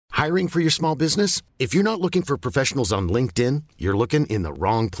Hiring for your small business? If you're not looking for professionals on LinkedIn, you're looking in the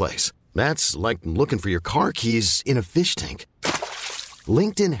wrong place. That's like looking for your car keys in a fish tank.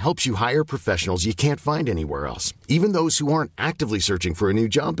 LinkedIn helps you hire professionals you can't find anywhere else, even those who aren't actively searching for a new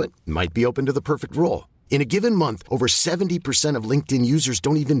job but might be open to the perfect role. In a given month, over 70% of LinkedIn users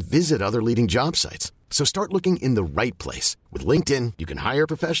don't even visit other leading job sites. So start looking in the right place. With LinkedIn, you can hire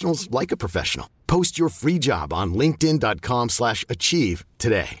professionals like a professional. Post your free job on linkedin.com/achieve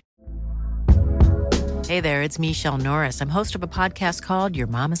today. Hey there, it's Michelle Norris. I'm host of a podcast called Your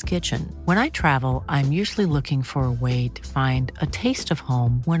Mama's Kitchen. When I travel, I'm usually looking for a way to find a taste of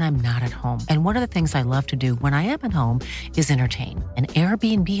home when I'm not at home. And one of the things I love to do when I am at home is entertain. And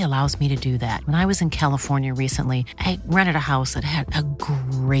Airbnb allows me to do that. When I was in California recently, I rented a house that had a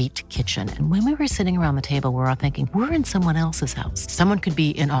great kitchen. And when we were sitting around the table, we were all thinking, we're in someone else's house. Someone could be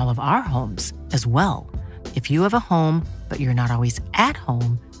in all of our homes as well. If you have a home, but you're not always at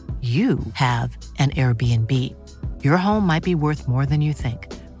home, you have an Airbnb. Your home might be worth more than you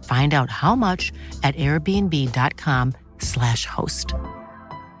think. Find out how much at airbnb.com/host.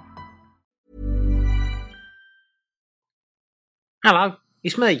 Hello,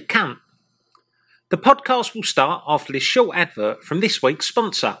 it's me, Cunt. The podcast will start after this short advert from this week's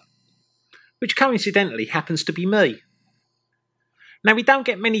sponsor, which coincidentally happens to be me. Now, we don't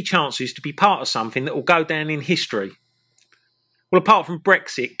get many chances to be part of something that will go down in history. Well, apart from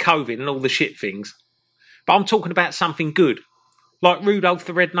Brexit, COVID and all the shit things. But I'm talking about something good, like Rudolph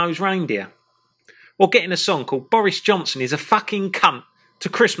the Red-Nosed Reindeer. Or getting a song called Boris Johnson is a fucking cunt to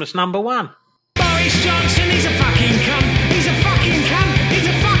Christmas #1. Boris Johnson is a fucking cunt. He's a fucking cunt. He's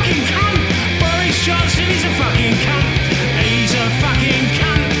a fucking cunt. Boris Johnson is a fucking cunt. He's a fucking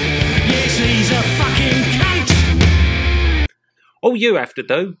cunt. Yes, he's a fucking cunt. All you have to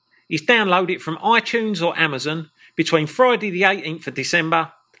do is download it from iTunes or Amazon between Friday the 18th of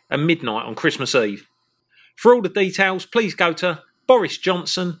December and midnight on Christmas Eve. For all the details, please go to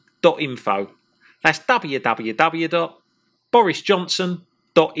borisjohnson.info. That's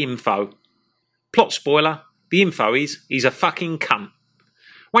www.borisjohnson.info. Plot spoiler, the info is he's a fucking cunt.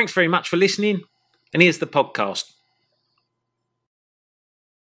 Thanks very much for listening, and here's the podcast.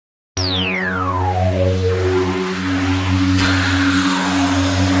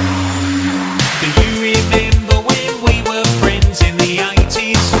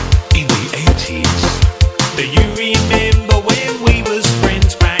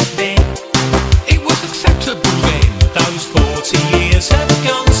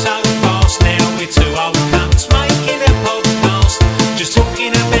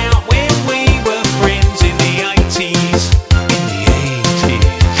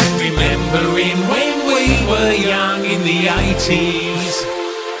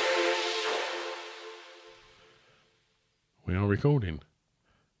 We are recording.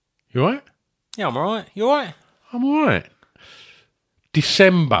 You alright? Yeah, I'm alright. You alright? I'm alright.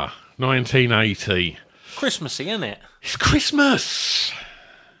 December 1980. Christmassy, isn't it? It's Christmas!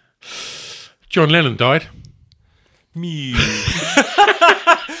 John Lennon died. Mew.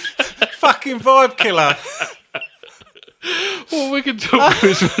 Fucking vibe killer. Well, we can talk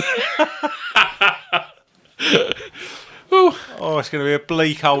Christmas. Oh, it's going to be a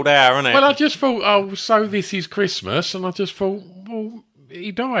bleak old hour, isn't it? Well, I just thought, oh, so this is Christmas, and I just thought, well,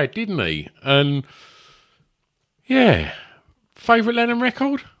 he died, didn't he? And, yeah. Favourite Lennon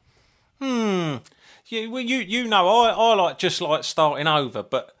record? Yeah, well, you know, I like just like starting over,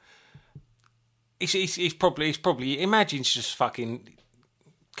 but it's probably Imagine's just fucking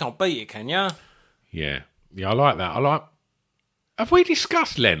can't beat it, can ya? Yeah, I like that. Have we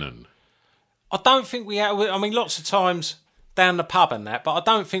discussed Lennon? I don't think we have. I mean, lots of times down the pub and that, but I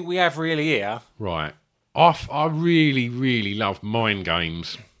don't think we have really here. Right. I really, really love Mind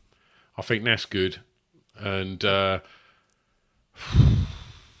Games. I think that's good. And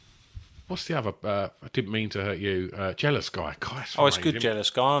what's the other? I didn't mean to hurt you. Jealous Guy. God, it's good, Jealous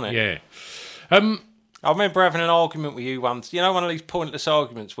Guy, isn't it? Yeah. I remember having an argument with you once. You know, one of these pointless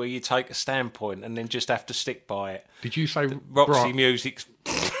arguments where you take a standpoint and then just have to stick by it. Did you say Roxy Music's?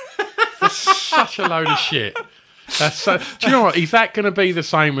 That's such a load of shit. That's so. Do you know what? Is that going to be the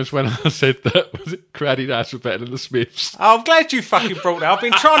same as when I said that was it? Crowded House was better than the Smiths? Oh, I'm glad you fucking brought that. I've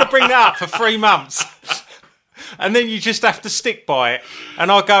been trying to bring that up for 3 months, and then you just have to stick by it.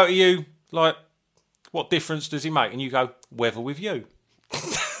 And I go to you like, "What difference does it make?" And you go, "Weather with you."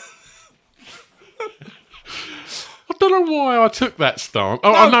 I don't know why I took that stance.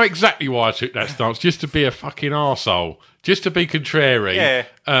 Oh, no. I know exactly why I took that stance. Just to be a fucking arsehole. Just to be contrary. Yeah.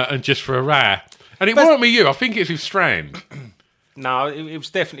 And just for a row. And it wasn't with you. I think it's with Strand. No, it was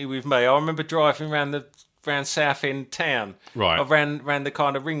definitely with me. I remember driving around the round South End town. Right. Around the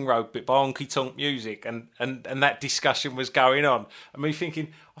kind of ring road bit by Honky Tonk Music, and that discussion was going on. And me thinking,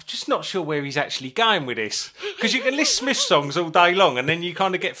 I'm just not sure where he's actually going with this. Because you can list Smith songs all day long, and then you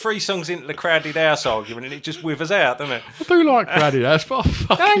kind of get 3 songs into the Crowded House argument, and it just withers out, doesn't it? I do like Crowded House, but I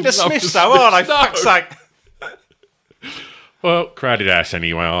fucking They ain't the love Smiths, though, are they? No. Fuck's sake. Well, Crowded House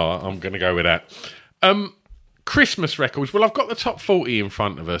anyway. I'm going to go with that. Christmas records. Well, I've got the top 40 in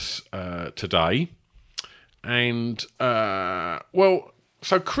front of us today. And, so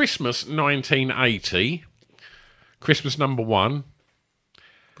Christmas 1980. Christmas number 1.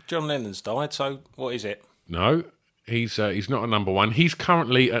 John Lennon's died, so what is it? No, he's not a number 1. He's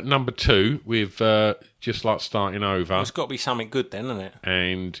currently at number 2 with Just Like Starting Over. It's got to be something good then, isn't it?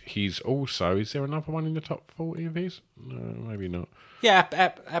 And he's also... Is there another one in the top 40 of his? No, maybe not. Yeah,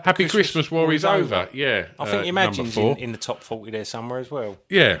 Happy Christmas War is over. Yeah. I think Imagine's number 4. in the top 40 there somewhere as well.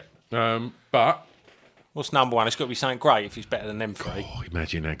 Yeah. But... What's number 1? It's got to be something great if it's better than them 3. Oh,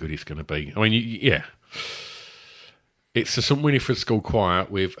 imagine how good it's going to be. I mean, yeah. It's the St Winifred School Choir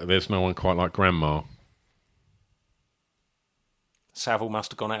with There's No One Quite Like Grandma. Savile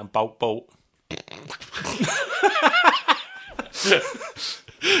must have gone out and bolt.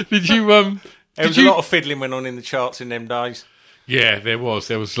 Did you... There was a lot of fiddling went on in the charts in them days. Yeah, there was.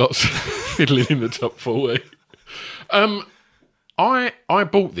 There was lots of fiddling in the top 40. I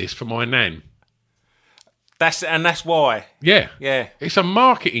bought this for my nan. That's why. Yeah. Yeah. It's a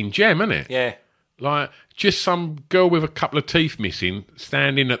marketing gem, isn't it? Yeah. Like, just some girl with a couple of teeth missing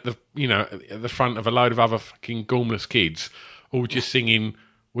standing at the front of a load of other fucking gormless kids, all just singing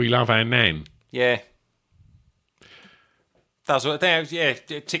 "We Love Our Nan." Yeah. Does what? Yeah,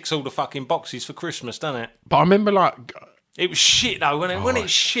 it ticks all the fucking boxes for Christmas, doesn't it? But I remember, like, it was shit though, wasn't it? Wasn't it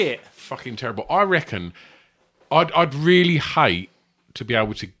shit? Fucking terrible. I reckon I'd really hate to be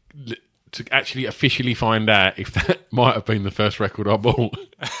able to actually officially find out if that might have been the first record I bought.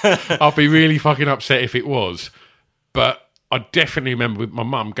 I'd be really fucking upset if it was. But I definitely remember with my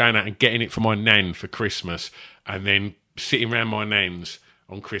mum going out and getting it for my nan for Christmas, and then sitting around my nan's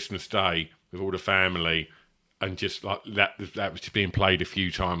on Christmas Day with all the family, and just like that was just being played a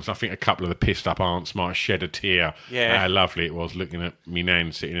few times. I think a couple of the pissed up aunts might have shed a tear. Yeah. How lovely it was looking at me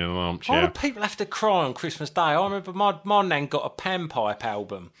nan sitting in an armchair. Why do people have to cry on Christmas Day? I remember my nan got a panpipe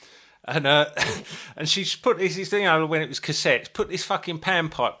album. And she's put this thing on when it was cassettes, put this fucking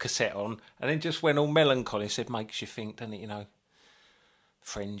panpipe cassette on, and then just went all melancholy and said, makes you think, doesn't it,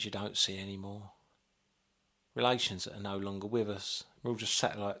 friends you don't see anymore, relations that are no longer with us. We're all just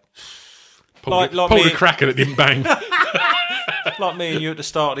sat like... Pulled a cracker that didn't bang. Like me and you at the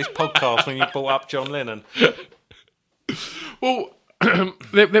start of this podcast when you brought up John Lennon. Well,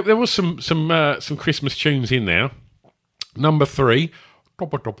 there was some Christmas tunes in there. Number 3...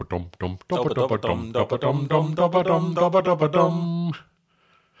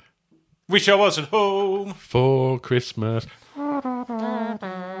 Wish I wasn't home for Christmas. I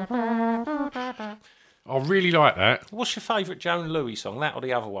really like that. What's your favourite Joan Louis song, that or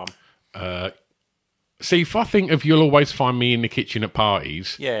the other one? See, if I think of You'll Always Find Me in the Kitchen at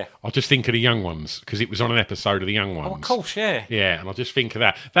Parties, yeah, I'll just think of the Young Ones, because it was on an episode of the Young Ones. Oh, of course, yeah. Yeah, and I'll just think of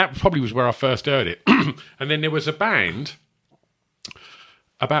that. That probably was where I first heard it. And then there was a band...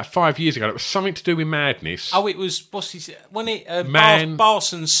 about 5 years ago, it was something to do with Madness. Oh, it was, what's his, when it,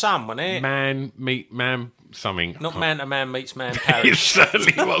 Barson's son, wasn't it? Man meet man something. Not Man to Man Meets Man It Parish.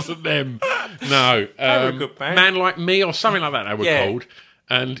 certainly wasn't them. No. They were a good band. Man Like Me or something like that they were called.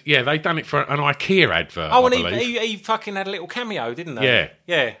 And yeah, they'd done it for an IKEA advert, Oh, I and believe. he fucking had a little cameo, didn't they? Yeah.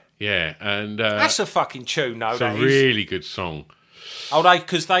 Yeah. Yeah, and... That's a fucking tune, though. it's a really good song. Oh,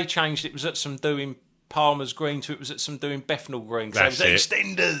 because they changed it. Was at some doing Palmer's Green to it was at some doing Bethnal Green. So That's it it. was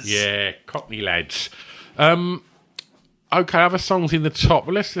extenders. Yeah, Cockney lads. Okay, other songs in the top.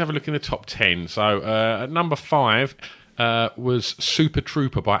 Well, let's have a look in the top 10. So, at number 5 was Super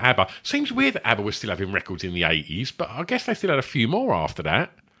Trooper by ABBA. Seems weird that ABBA was still having records in the 80s, but I guess they still had a few more after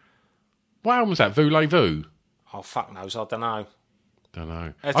that. What album was that? Voulez-vous? Oh, fuck knows. I don't know. Don't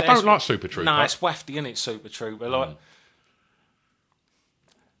know. I don't like Super Trooper. No, it's wafty, isn't it, Super Trooper? Like,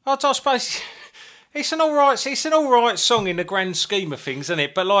 I suppose it's an all right song in the grand scheme of things, isn't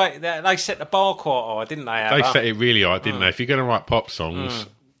it? But like they set the bar quite high, didn't they? They set it really high, didn't they? If you're going to write pop songs,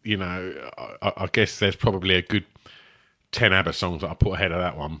 I guess there's probably a good 10 ABBA songs that I put ahead of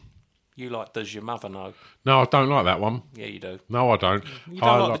that one. You like Does Your Mother Know? No, I don't like that one. Yeah, you do. No, I don't. You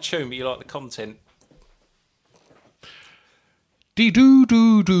don't like the tune, but you like the content. Dee doo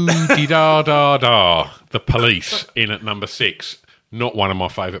doo doo dee da da da. The Police in at number 6. Not one of my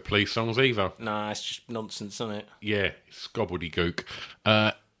favourite Police songs either. Nah, it's just nonsense, isn't it? Yeah, it's gobbledygook.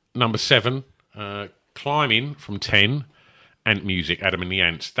 Number 7, Climbing from 10, Ant Music, Adam and the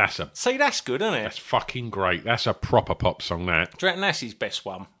Ants. That's good, isn't it? That's fucking great. That's a proper pop song, that. Do you reckon that's his best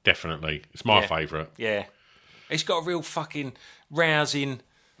one? Definitely. It's my favourite. Yeah. It's got a real fucking rousing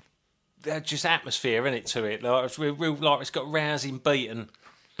just atmosphere in it to it. Like it's real like it's got rousing beat and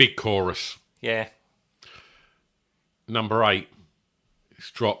big chorus. Yeah. Number 8.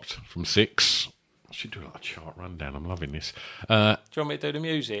 It's dropped from 6. I should do like a chart rundown. I'm loving this. Do you want me to do the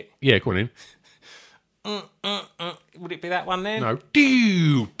music? Yeah, go on in. Would it be that one then? No.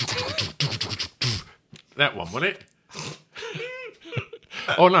 That one, wasn't it?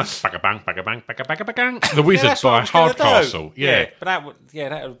 Oh no, bagabang, bagabang, bagabang. The Wizard by Hardcastle. Yeah, but that would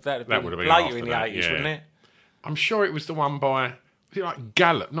have been been later in the 80s, yeah. wouldn't it? I'm sure it was the one by, was it like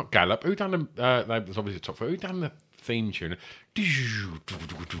Gallup? Not Gallup. Who done the? That was obviously the top 4. Who done the theme tune?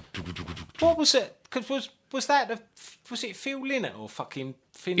 What was it? Because was it Phil Lynott or fucking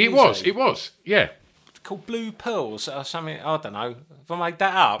Finn? It was. Yeah. It's called Blue Pearls or something. I don't know. Have I made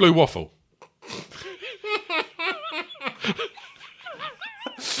that up? Blue Waffle.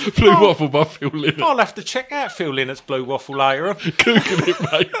 Blue Waffle by Phil Lynott. I'll have to check out Phil Lynnott's Blue Waffle later on. Google it,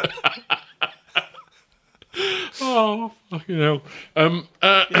 mate. Oh, fucking hell.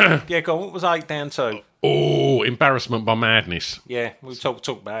 Yeah, go on. What was 8 down to? Oh, Embarrassment by Madness. Yeah, we talk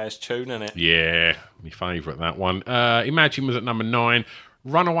about his tune, innit? Yeah, my favourite, that one. Imagine was at number 9.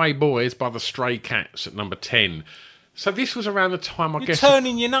 Runaway Boys by the Stray Cats at number 10. So this was around the time, You're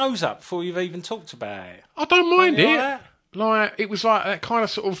turning your nose up before you've even talked about it. I don't mind Don't you it. like that? Like, it was like that kind of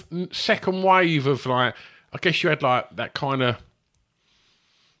sort of second wave of like, I guess you had like that kind of,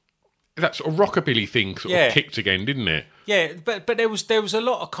 that sort of rockabilly thing sort of kicked again, didn't it? Yeah, but there was a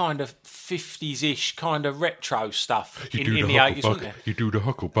lot of kind of 50s-ish kind of retro stuff in the 80s, wasn't there? You do the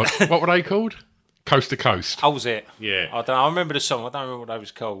Hucklebuck. What were they called? Coast to Coast. Oh, was it? Yeah. I don't know. I remember the song. I don't remember what they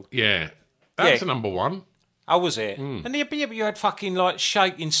was called. Yeah. That's the number 1. Oh, was it? And but you had fucking like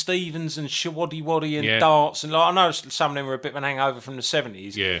Shaking Stevens and Shawaddy Waddy and Yeah. Darts and like I know some of them were a bit of an hangover from the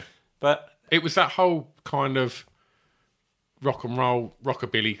 70s. Yeah. But It was that whole kind of rock and roll,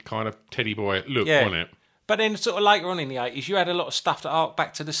 rockabilly kind of teddy boy look, wasn't it? But then sort of later on in the 80s, you had a lot of stuff that arced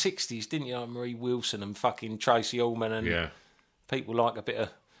back to the 60s, didn't you? Like Marie Wilson and fucking Tracy Ullman and people like a bit of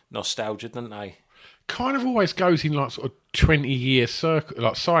nostalgia, don't they? Kind of always goes in like sort of 20-year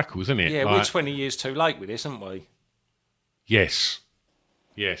cycles, isn't it? Yeah, like, we're 20 years too late with this, aren't we? Yes.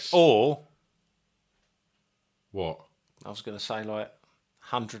 Or, What? I was going to say like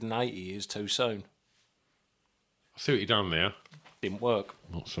 180 years too soon. I see what you've done there. Didn't work.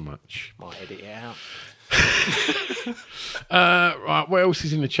 Not so much. Might edit it out. Right, what else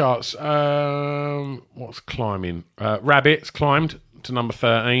is in the charts? What's climbing? Rabbits climbed to number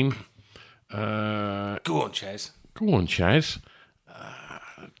 13. Go on, Chaz. Go on, Chaz.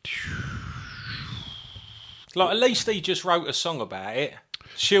 Like, at least he just wrote a song about it.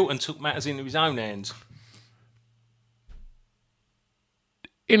 Shilton took matters into his own hands.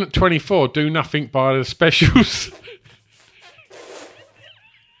 In at 24, Do Nothing by the Specials.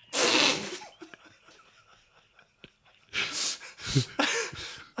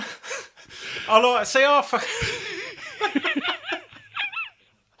 I like, see, I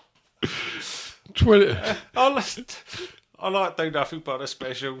 20. I like Do Nothing by the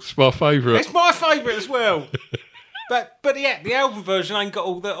Specials. It's my favourite. It's my favourite as well. but yeah, the album version ain't got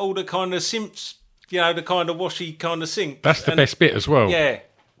all the kind of synths, you know, the kind of washy kind of sync. That's the best bit as well. Yeah.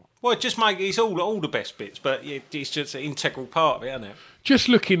 Well, it's all the best bits, but it's just an integral part of it, isn't it? Just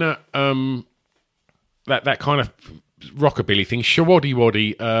looking at that kind of rockabilly thing, Shawaddy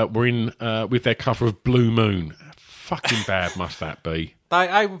Waddy were in with their cover of Blue Moon. Fucking bad must that be?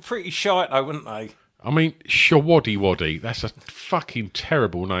 They were pretty shite though, weren't they? I mean, Shawaddy Waddy. That's a fucking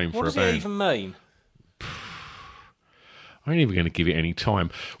terrible name What for a does band. it even mean? I ain't even going to give it any time.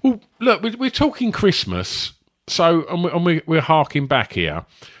 Well, look, we're talking Christmas, so and we're harking back here.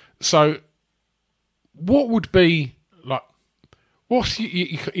 So, what would be like? What's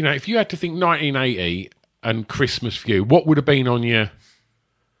you know, if you had to think 1980 and Christmas for you, what would have been on your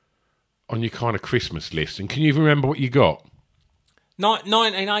kind of Christmas list? And can you even remember what you got?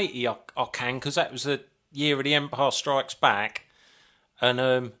 1980, I can, because that was the year of The Empire Strikes Back, and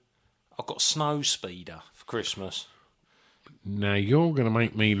I got Snow Speeder for Christmas. Now you're going to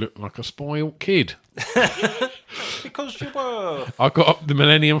make me look like a spoiled kid. Because you were. I got the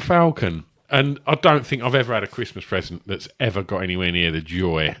Millennium Falcon, and I don't think I've ever had a Christmas present that's ever got anywhere near the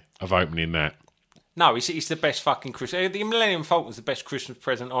joy of opening that. No, it's the best fucking Christmas. The Millennium Falcon's the best Christmas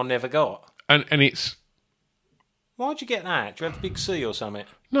present I never got. And it's... Why'd you get that? Do you have a big C or something?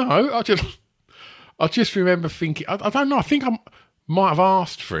 No, I just remember thinking... I don't know, I think I might have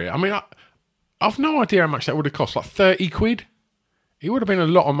asked for it. I mean, I've no idea how much that would have cost. Like 30 quid. It would have been a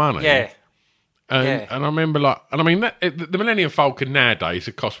lot of money. Yeah. And I remember the Millennium Falcon nowadays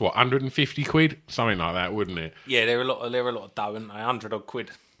would cost what, 150 quid, something like that, wouldn't it? Yeah, they're a lot of dough, aren't they? 100 odd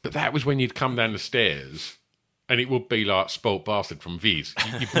quid. But that was when you'd come down the stairs, and it would be like Spoilt Bastard from Viz.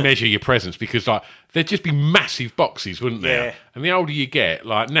 You'd measure your presents because like there'd just be massive boxes, wouldn't there? Yeah. And the older you get,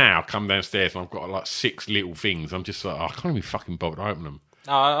 like now, I come downstairs and I've got like 6 little things. I'm just like, I can't even fucking bother to open them.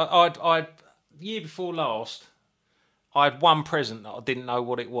 I year before last, I had one present that I didn't know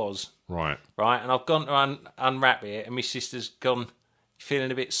what it was. Right. Right, and I've gone to unwrap it, and my sister's gone, feeling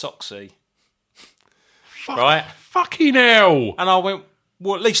a bit socksy. Right? Fucking hell! And I went,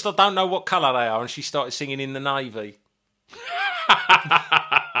 well, at least I don't know what colour they are, and she started singing In the Navy.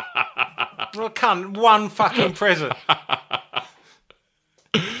 Well, cunt, one fucking present.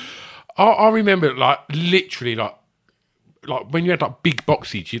 I remember, like, literally, like when you had like big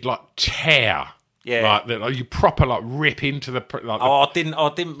boxes, you'd like tear. Yeah. Like you proper like rip into the. I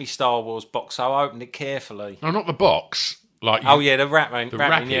didn't my Star Wars box, so I opened it carefully. No, not the box. Like the wrapping. The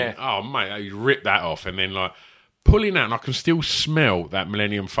wrapping. Yeah. Oh mate, you rip that off and then like pulling out, and I can still smell that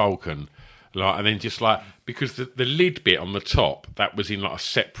Millennium Falcon. Like, and then just like because the lid bit on the top that was in like a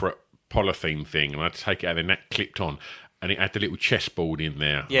separate polythene thing, and I had to take it out, and that clipped on, and it had the little chessboard in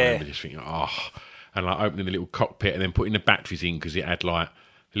there. Yeah. I remember just thinking, and like opening the little cockpit and then putting the batteries in because it had like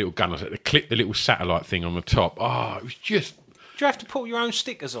a little gun. I had to clip the little satellite thing on the top. Oh, it was just. Did you have to put your own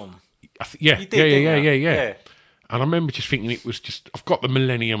stickers on? Yeah. You did, Yeah. And I remember just thinking it was just, I've got the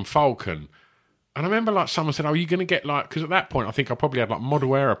Millennium Falcon. And I remember like someone said, are you going to get like, because at that point I think I probably had like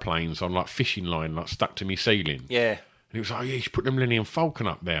model aeroplanes on like fishing line like stuck to me ceiling. Yeah. And it was like, oh yeah, you should put the Millennium Falcon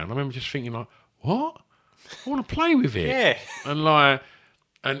up there. And I remember just thinking like, what? I want to play with it. Yeah. And like,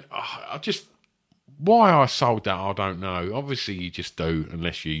 I just, why I sold that, I don't know. Obviously you just do,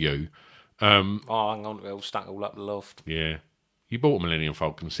 unless you're you. Hang on, it all stuck all up the loft. Yeah. You bought a Millennium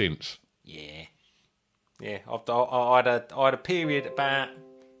Falcon since? Yeah. Yeah, I had a period about...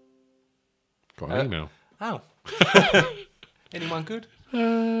 Got an email. Oh. Anyone good?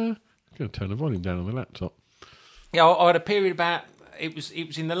 I'm going to turn the volume down on the laptop. Yeah, I had a period about... It was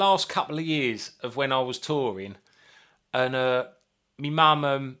in the last couple of years of when I was touring, and my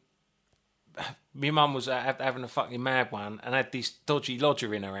mum was having a fucking mad one and had this dodgy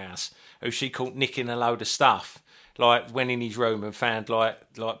lodger in her house who she caught nicking a load of stuff. Like, went in his room and found, like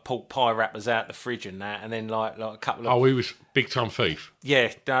pork pie wrappers out the fridge and that, and then, like a couple of... Oh, he was big-time thief?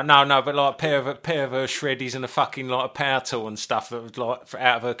 Yeah, no, but, like, a pair of her shreddies and a fucking, like, a power tool and stuff that was, like,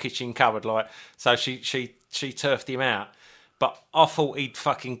 out of her kitchen cupboard, like... So she turfed him out. But I thought he'd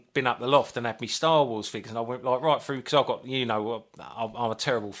fucking been up the loft and had me Star Wars figures, and I went, like, right through, because I've got, I'm a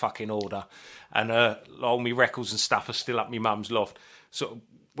terrible fucking order, and all my records and stuff are still up my mum's loft. So...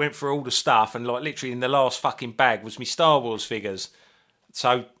 went through all the stuff, and like literally in the last fucking bag was my Star Wars figures.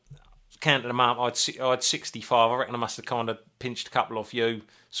 So counted them up, I had 65. I reckon I must have kind of pinched a couple off you,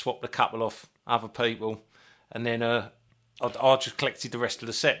 swapped a couple off other people, and then I just collected the rest of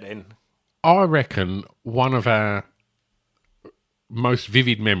the set. Then I reckon one of our most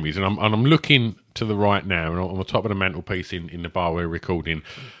vivid memories, and I'm looking to the right now, and on the top of the mantelpiece in the bar we're recording,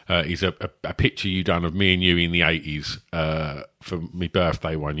 is a picture you done of me and you in the 80s for my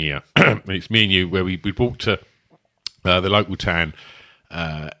birthday one year. It's me and you where we walked to the local town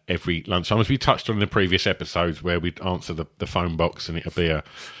every lunchtime, as we touched on in the previous episodes, where we'd answer the phone box and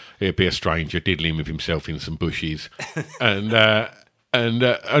it'd be a stranger diddling with himself in some bushes, and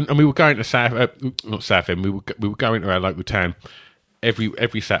we were going to not Southend. We were going to our local town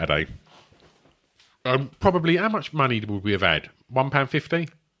every Saturday. Probably, how much money would we have had? £1.50?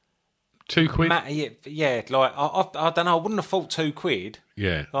 £2? Yeah. Like I don't know. I wouldn't have thought £2.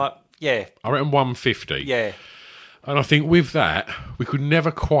 Yeah. Like yeah. I reckon £1.50. Yeah. And I think with that, we could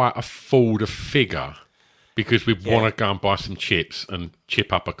never quite afford a figure because we'd want to go and buy some chips and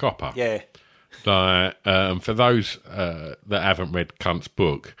chip up a copper. Yeah. Like, for those that haven't read Cunt's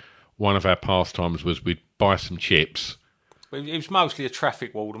book, one of our pastimes was we'd buy some chips. It was mostly a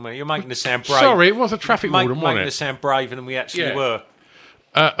traffic warden. You're making us sound brave. Sorry, it was a traffic warden, wasn't it? Making us sound braver than we actually were.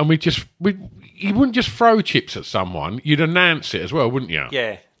 And you wouldn't just throw chips at someone. You'd announce it as well, wouldn't you?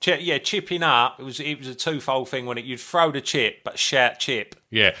 Yeah. Chipping up. It was a twofold thing, when you'd throw the chip, but shout chip.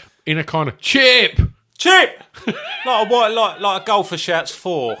 Yeah, in a kind of chip, like a golfer shouts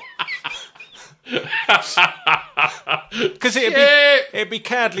 4. Because it'd be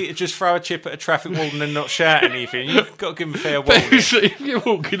cowardly to just throw a chip at a traffic warden and not shout anything. You've got to give him fair warning. If you're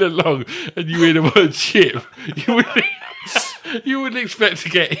walking along and you hear the word chip, you wouldn't. You wouldn't expect to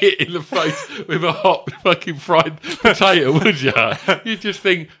get hit in the face with a hot fucking fried potato, would you? You'd just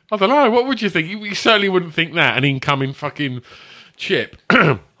think, I don't know, what would you think? You certainly wouldn't think that, an incoming fucking chip.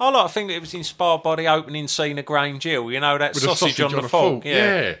 I like to think that it was inspired by the opening scene of Grange Hill, you know, that With sausage on the fork.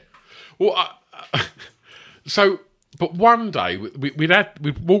 Yeah. Well, but one day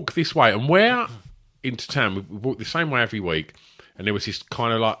we'd walk this way, and where into town, we walked the same way every week, and there was this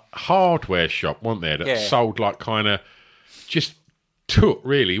kind of like hardware shop, wasn't there, that sold like kind of just took,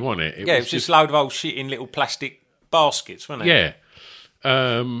 really, wasn't it? It was just a load of old shit in little plastic baskets, wasn't it?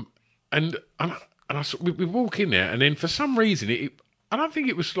 Yeah. We walk in there, and then for some reason, I don't think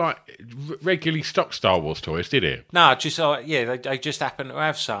it was like regularly stock Star Wars toys, did it? No, just they just happened to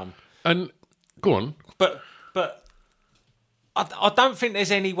have some. And go on, but I don't think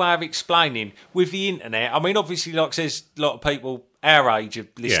there's any way of explaining with the internet. I mean, obviously, like there's a lot of people our age are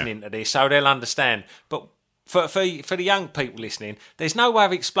listening to this, so they'll understand. But for the young people listening, there's no way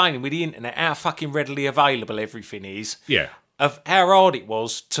of explaining with the internet how fucking readily available everything is. Yeah. Of how hard it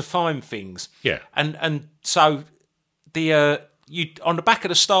was to find things. Yeah. And so the you on the back of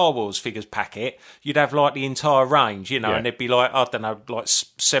the Star Wars figures packet, you'd have like the entire range, you know, and there'd be like, I don't know, like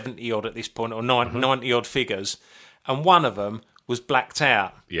 70 odd at this point, or 90 odd figures, and one of them was blacked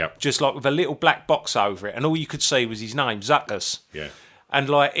out. Yeah. Just like with a little black box over it, and all you could see was his name, Zuckus. Yeah. And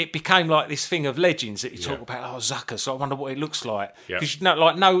like it became like this thing of legends that you talk about. Oh, Zuckus! I wonder what it looks like. Because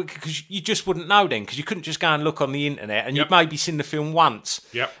because you just wouldn't know then, because you couldn't just go and look on the internet, and you'd maybe seen the film once,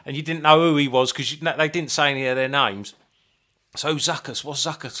 and you didn't know who he was because they didn't say any of their names. So Zuckus, what's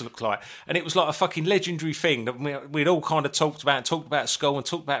Zuckus look like? And it was like a fucking legendary thing that we'd all kind of talked about at school, and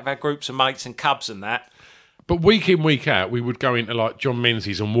talked about our groups of mates and cubs and that. But week in, week out, we would go into like John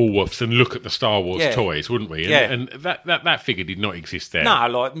Menzies and Woolworths and look at the Star Wars toys, wouldn't we? And that figure did not exist there. No,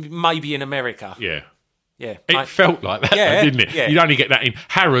 like maybe in America. Yeah. Yeah. It felt like that, though, didn't it? Yeah. You'd only get that in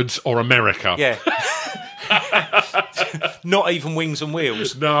Harrods or America. Yeah. Not even Wings and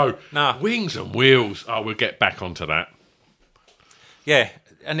Wheels. No. No. Wings and Wheels. Oh, we'll get back onto that. Yeah.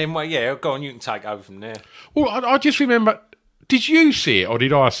 And then, go on, you can take over from there. Well, I just remember, did you see it or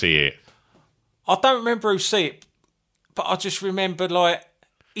did I see it? I don't remember who see it, but I just remember, like,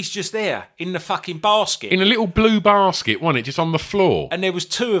 he's just there in the fucking basket. In a little blue basket, wasn't it? Just on the floor. And there was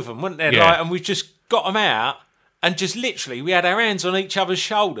two of them, weren't there? Yeah. Like, and we just got them out, and just literally, we had our hands on each other's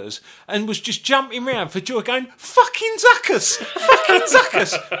shoulders, and was just jumping round for joy, going, fucking Zuckus! Fucking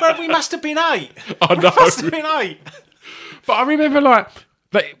Zuckus! But we must have been 8. I know. We must have been 8. But I remember, like,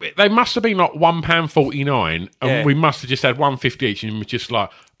 they must have been like £1.49, and we must have just had £1.50 each, and we were just like,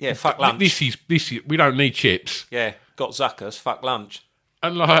 yeah, fuck lunch. This is we don't need chips. Yeah, got Zuckus, fuck lunch.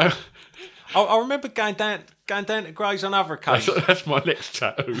 And like, I remember going down to Gray's on other occasions. That's my next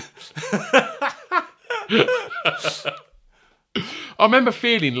tattoo. I remember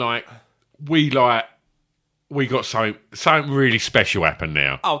feeling like we got something really special happen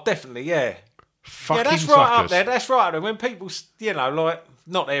now. Oh, definitely, yeah. Fucking that's right Zuckus. up there. That's right up there. When people, like,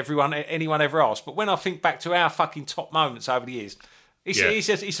 not that anyone ever asked, but when I think back to our fucking top moments over the years,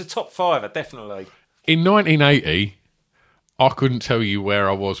 it's a top fiver, definitely. In 1980, I couldn't tell you where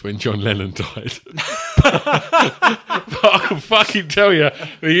I was when John Lennon died. But I can fucking tell you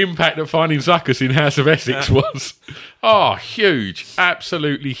the impact that finding Zuckus in House of Essex was. Oh, huge.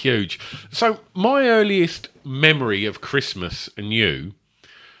 Absolutely huge. So my earliest memory of Christmas and you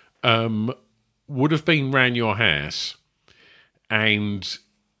would have been round your house, and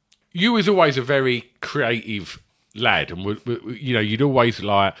you was always a very creative lad, and you'd always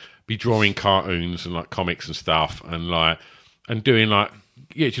like be drawing cartoons and like comics and stuff, and doing like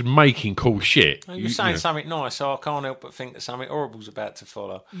just making cool shit. You're saying something nice, so I can't help but think that something horrible's about to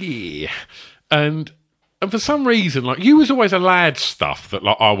follow. Yeah, and for some reason, like, you was always a lad stuff that,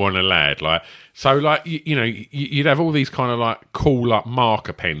 like, I want a lad, like, so, like, you'd have all these kind of like cool like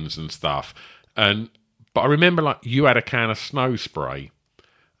marker pens and stuff, but I remember, like, you had a can of snow spray,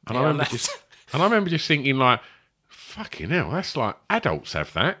 and I remember just thinking, like, fucking hell, that's like, adults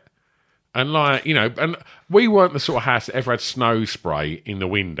have that. And like, and we weren't the sort of house that ever had snow spray in the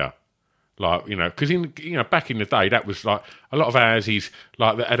window. Like, because back in the day, that was like, a lot of houses,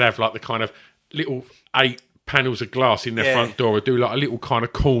 like, that had have like the kind of little 8 panels of glass in their front door, would do like a little kind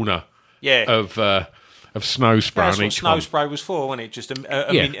of corner of snow spray That's on what each snow one. spray was for, wasn't it? Just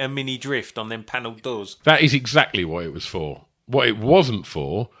a mini drift on them panelled doors. That is exactly what it was for. What it wasn't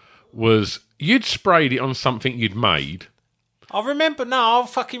for was you'd sprayed it on something you'd made. I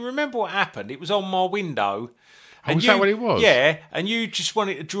fucking remember what happened. It was on my window. And was that what it was? Yeah, and you just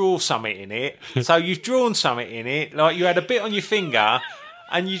wanted to draw something in it. So you've drawn something in it, like you had a bit on your finger,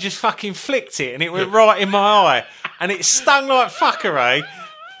 and you just fucking flicked it, and it went right in my eye, and it stung like fuckery,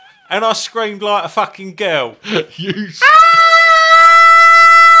 and I screamed like a fucking girl.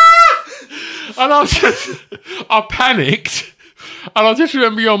 And I panicked, and I just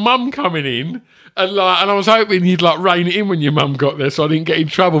remember your mum coming in, and I was hoping you'd rein it in when your mum got there, so I didn't get in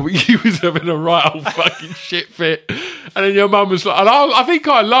trouble. But you was having a right old fucking shit fit, and then your mum was and I think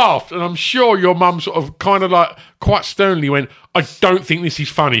I laughed, and I'm sure your mum sort of quite sternly went, "I don't think this is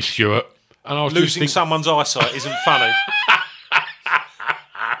funny, Stuart." And I was losing someone's eyesight isn't funny.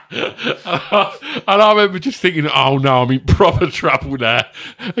 And I remember just thinking, oh no, I'm in proper trouble now.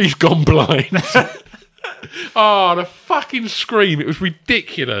 He's gone blind. Oh, the fucking scream. It was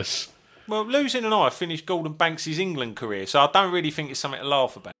ridiculous. Well, losing an eye finished Gordon Banks' England career, so I don't really think it's something to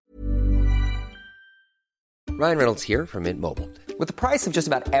laugh about. Ryan Reynolds here from Mint Mobile. With the price of just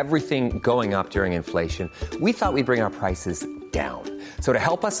about everything going up during inflation, we thought we'd bring our prices down. So to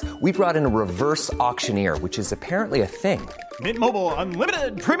help us, we brought in a reverse auctioneer, which is apparently a thing. Mint Mobile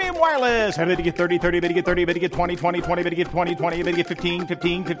Unlimited Premium Wireless. How to get 30, 30, bit to get 30, bit to get 20, 20, 20, bit to get 20, 20, bit to get 15,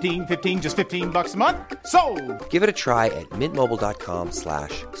 15, 15, 15, just $15 a month? Sold! Give it a try at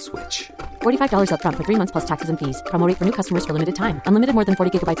mintmobile.com/switch. $45 up front for 3 months plus taxes and fees. Promo rate for new customers for limited time. Unlimited more than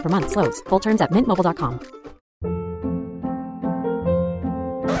 40 gigabytes per month. Slows full terms at mintmobile.com.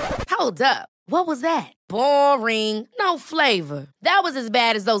 Hold up. What was that? Boring. No flavor. That was as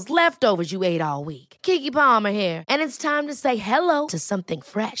bad as those leftovers you ate all week. Keke Palmer here, and it's time to say hello to something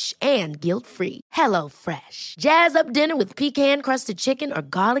fresh and guilt-free. Hello Fresh. Jazz up dinner with pecan-crusted chicken or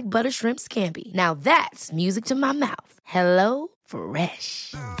garlic butter shrimp scampi. Now that's music to my mouth. Hello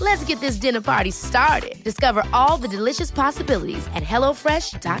Fresh. Let's get this dinner party started. Discover all the delicious possibilities at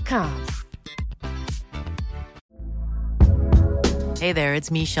HelloFresh.com. Hey there, it's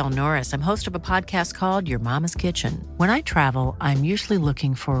Michelle Norris. I'm host of a podcast called Your Mama's Kitchen. When I travel, I'm usually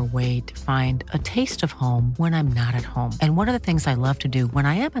looking for a way to find a taste of home when I'm not at home. And one of the things I love to do when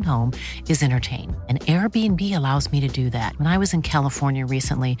I am at home is entertain. And Airbnb allows me to do that. When I was in California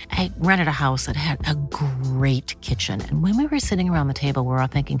recently, I rented a house that had a great kitchen. And when we were sitting around the table, we're all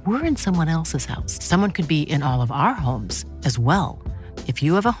thinking, we're in someone else's house. Someone could be in all of our homes as well. If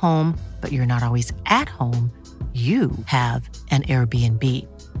you have a home, but you're not always at home, you have an Airbnb.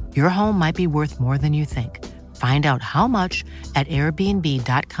 Your home might be worth more than you think. Find out how much at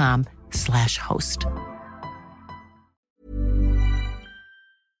airbnb.com/host.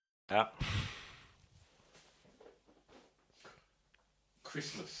 Yeah.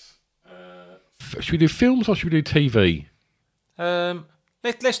 Christmas. Should we do films or should we do TV?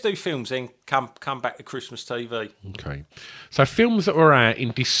 Let's do films then. Come back to Christmas TV. Okay. So films that were out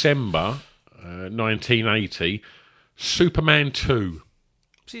in December 1980, Superman 2.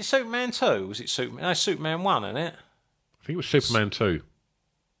 Was it Superman 2? Was it Superman? No, Superman 1, isn't it? I think it was Superman 2.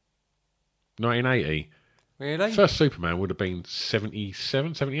 1980. Really? First Superman would have been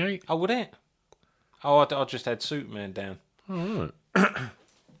 77, 78. Oh, would it? Oh, I just had Superman down. All right.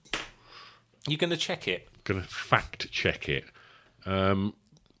 You going to check it? Going to fact check it. Yeah.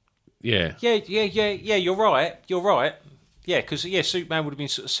 Yeah, you're right. Yeah, because Superman would have been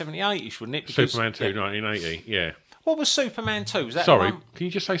sort of 78-ish, wouldn't it? Because, Superman 2, 1980, yeah. What was Superman 2? Was that sorry, the one? can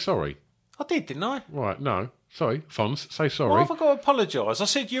you just say sorry? I did, didn't I? Right, no. Sorry, Fonz, say sorry. Why have I got to apologise? I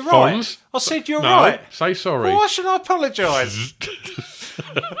said you're Fonz? right. I said you're no, right. Say sorry. Well, why should I apologise?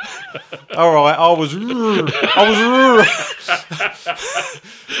 All right, I was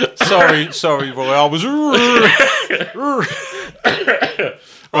sorry, Roy. I was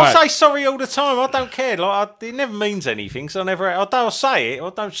I say sorry all the time. I don't care. It never means anything. So I'll say it. I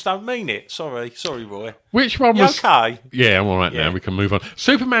don't mean it. Sorry, Roy. Which one You was? okay? Yeah, I'm all right now. We can move on.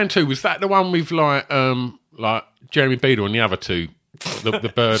 Superman 2, was that the one with like Jeremy Beadle and the other two,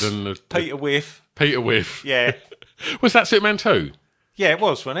 the bird and the Peter Whiff. Peter Whiff. Yeah, Was that Superman 2? yeah, it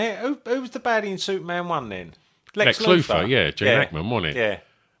was, wasn't it? Who was the baddie in Superman 1 then? Lex Luthor, yeah, Gene Hackman, wasn't it? Yeah.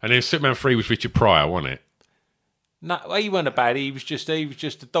 And then Superman 3 was Richard Pryor, wasn't it? No, he wasn't a baddie. He was just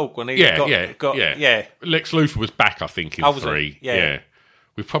a dog when he Yeah. Lex Luthor was back, I think, in 3. Yeah.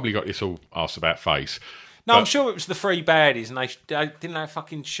 We've probably got this all asked about face. No, I'm sure it was the three baddies, and they didn't they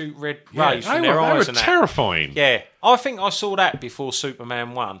fucking shoot red rays from they their were eyes and that. terrifying. Yeah, I think I saw that before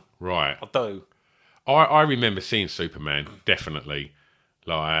Superman 1. Right. I do. I remember seeing Superman, definitely.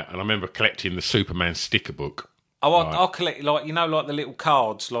 And I remember collecting the Superman sticker book. Oh, I'll collect, like the little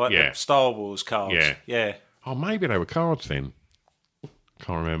cards, the Star Wars cards. Yeah. Oh, maybe they were cards then.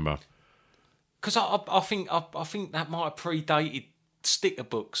 Can't remember. Because I think that might have predated sticker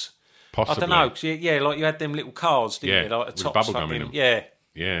books. Possibly. I don't know. 'Cause like you had them little cards, didn't you? Like with the tops bubblegum in them. Yeah.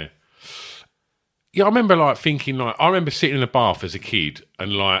 Yeah. Yeah, I remember like thinking like I remember sitting in the bath as a kid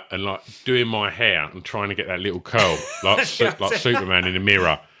and like doing my hair and trying to get that little curl like Superman in the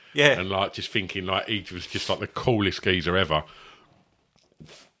mirror. Yeah. And like just thinking like he was just like the coolest geezer ever.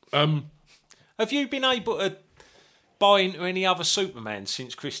 Have you been able to buy into any other Superman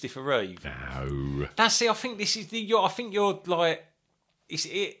since Christopher Reeve? No. That's it. I think this is I think you're like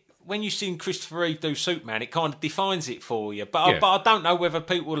when you see Christopher Reeve do Superman, it kind of defines it for you. But I don't know whether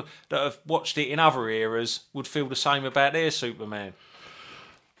people that have watched it in other eras would feel the same about their Superman.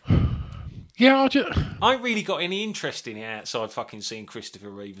 Yeah, I ain't really got any interest in it outside fucking seeing Christopher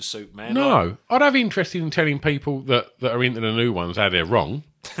Reeve as Superman. No, I'd have interest in telling people that are into the new ones how they're wrong.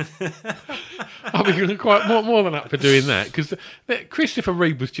 I'd be quite more than up for doing that because Christopher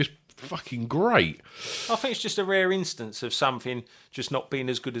Reeve was just fucking great. I think it's just a rare instance of something just not being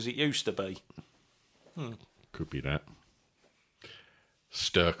as good as it used to be. Could be that.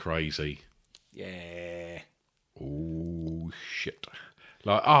 Stir crazy. Yeah. Oh shit!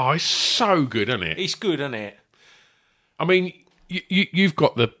 Like, it's so good, isn't it? It's good, isn't it? I mean, you've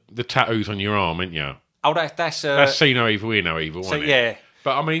got the tattoos on your arm, haven't you? Oh, that's See No Evil, Hear No Evil, isn't it? Yeah.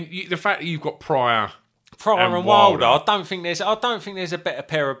 But I mean, the fact that you've got Pryor and Wilder, I don't think there's a better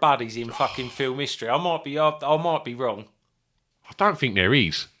pair of buddies in fucking film history. I might be wrong. I don't think there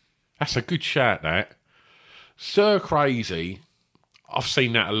is. That's a good shout. That Stir Crazy. I've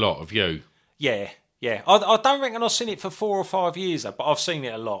seen that a lot. Of you. Yeah. I don't reckon I've seen it for 4 or 5 years, but I've seen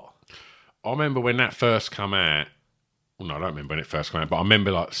it a lot. I remember when that first come out. Well, no, I don't remember when it first came out, but I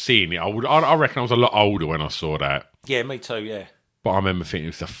remember like seeing it. I reckon I was a lot older when I saw that. Yeah, me too. Yeah. But I remember thinking it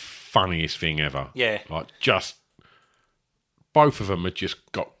was the funniest thing ever. Yeah. Like just both of them had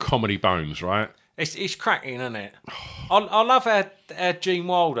just got comedy bones, right? It's cracking, isn't it? I love how Gene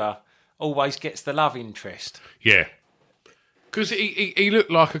Wilder always gets the love interest. Yeah. Because he looked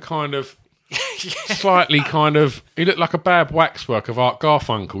like a kind of slightly kind of... He looked like a bad waxwork of Art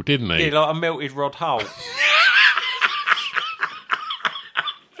Garfunkel, didn't he? Yeah, like a melted Rod Hull.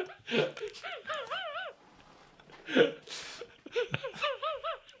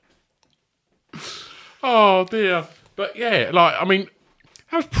 Oh, dear. But, yeah, like, I mean,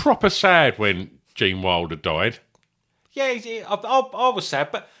 that was proper sad when Gene Wilder died. Yeah, I was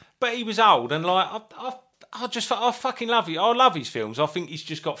sad, but he was old, and, like, I fucking love it. I love his films. I think he's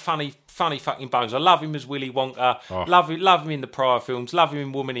just got funny fucking bones. I love him as Willy Wonka. Oh. Love him in the Pryor films. Love him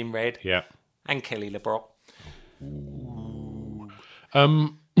in Woman in Red. Yeah. And Kelly LeBrock.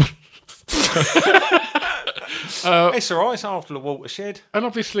 It's alright. It's after the watershed. And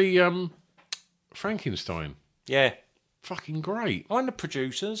obviously, Frankenstein. Yeah. Fucking great. And the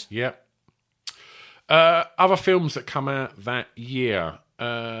producers. Yeah. Other films that come out that year.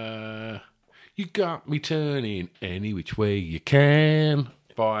 You Got Me Turning Any Which Way You Can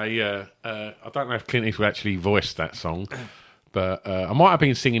by, I don't know if Clint Eastwood actually voiced that song, but I might have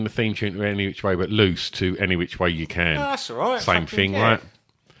been singing the theme tune to Any Which Way But Loose to Any Which Way You Can. Oh, that's all right. Same thing, right?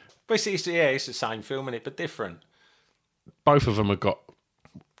 But it's the same film, isn't it? But different. Both of them have got...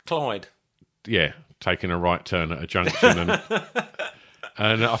 Clyde. Yeah, taking a right turn at a junction.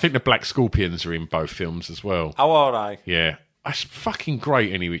 And I think the Black Scorpions are in both films as well. Oh, are they? Yeah. That's fucking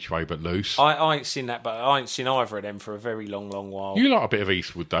great, Any Which Way But Loose. I ain't seen that, but I ain't seen either of them for a very long, long while. You like a bit of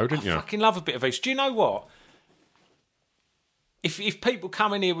Eastwood, though, don't you? I fucking love a bit of Eastwood. Do you know what? If people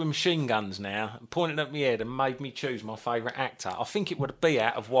come in here with machine guns now and pointed at me head and made me choose my favourite actor, I think it would be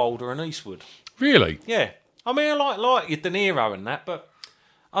out of Wilder and Eastwood. Really? Yeah. I mean, I like your De Niro and that, but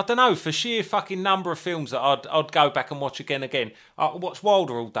I don't know, for sheer fucking number of films that I'd go back and watch again. I watch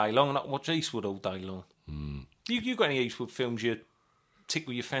Wilder all day long and I watch Eastwood all day long. Mm. You got any Eastwood films you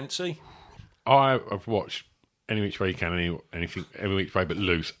tickle your fancy? I have watched Any Which Way You Can, Any Which Way But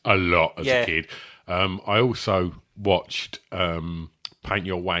Loose a lot as a kid. I also watched Paint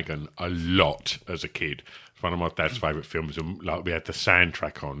Your Wagon a lot as a kid. It's one of my dad's favourite films. And like we had the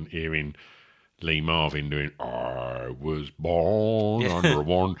soundtrack on, hearing Lee Marvin doing I Was Born Under a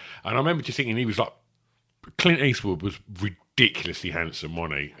One. And I remember just thinking he was like... Clint Eastwood was ridiculously handsome,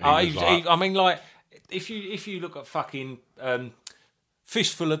 wasn't he? I mean, like... If you look at fucking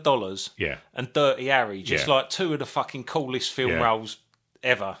Fistful of Dollars and Dirty Harry, just like two of the fucking coolest film roles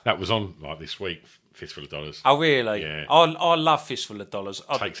ever. That was on like this week, Fistful of Dollars. Oh, really? Yeah. I love Fistful of Dollars.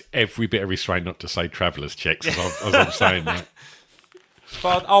 Takes every bit of restraint not to say traveller's checks, as I'm saying that.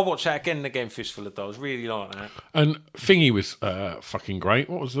 But I'll watch that again and again, Fistful of Dollars. Really like that. And Thingy was fucking great.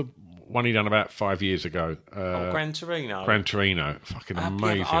 What was one he done about 5 years ago. Gran Torino. Gran Torino. Fucking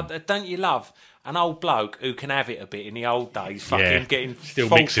amazing. Don't you love an old bloke who can have it a bit in the old days? Fucking getting still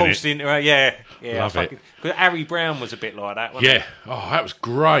mixing forced it. into it. Yeah. Love it. But Harry Brown was a bit like that, wasn't Yeah. Oh, that was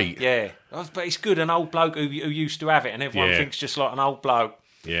great. he? Yeah. But it's good, an old bloke who used to have it, and everyone thinks just like an old bloke.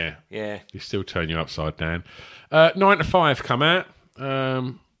 Yeah. Yeah. You still turn you upside down. 9 to 5 come out.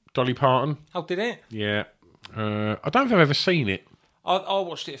 Dolly Parton. Oh, did it? Yeah. I don't know if I've ever seen it. I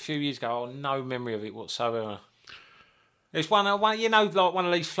watched it a few years ago. I have no memory of it whatsoever. It's one, like one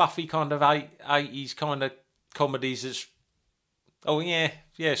of these fluffy kind of 80s kind of comedies. That's,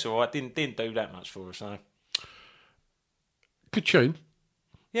 it's all right. Didn't do that much for us, though. Good tune.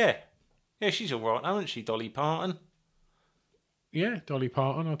 Yeah, she's all right, isn't she, Dolly Parton? Yeah, Dolly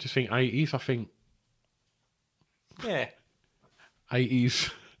Parton. I just think 80s. I think Yeah,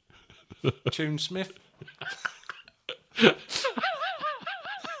 80s. Tune Smith.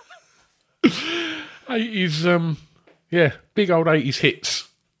 80s. Big old 80s hits.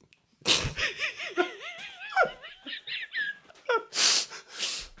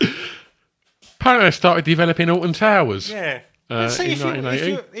 Apparently, I started developing Alton Towers. Yeah. In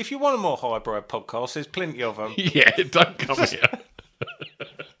 1980. If you want a more highbrow podcast, there's plenty of them. Yeah, don't come here.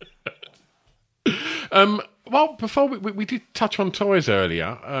 Well, before we did touch on toys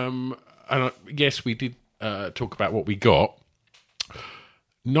earlier, yes, we did talk about what we got.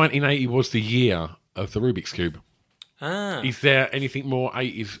 1980 was the year of the Rubik's Cube. Is there anything more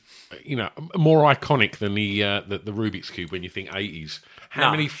 80s, more iconic than the Rubik's Cube when you think 80s? How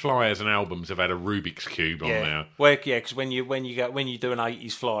many flyers and albums have had a Rubik's Cube on there? Well, yeah, because when you do an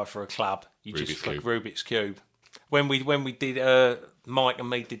 80s flyer for a club, you Rubik's just click Cube. Rubik's Cube. When we did, Mike and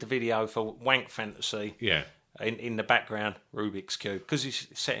me did the video for Wank Fantasy. Yeah. In the background, Rubik's Cube, because it's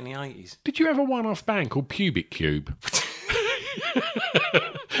set in the 80s. Did you have a one-off band called Pubic Cube?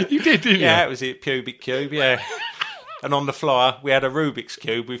 You did, didn't you? Yeah, that was it, Pubic Cube, yeah. And on the flyer, we had a Rubik's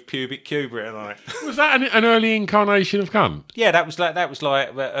Cube with Pubic Cube written on it. Was that an early incarnation of cunt? Yeah, that was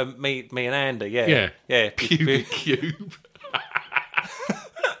like me and Andy, yeah. Yeah. Pubic Cube.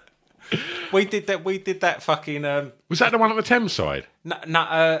 We did that fucking... Was that the one on the Thames side?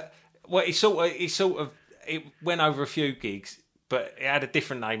 No, well, it went over a few gigs, but it had a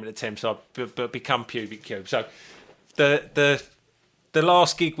different name at the Thames side, but become Pubic Cube. So the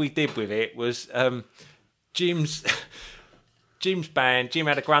last gig we did with it was Jim's band. Jim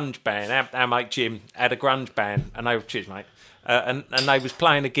had a grunge band. Our mate Jim had a grunge band, and they were, cheers mate, and they was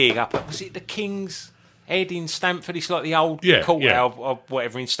playing a gig up at, was it the King's Head in Stamford? It's like the old courthouse or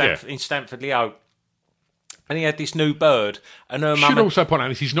whatever in Stamford Le. And he had this new bird, and her mum. Should also point out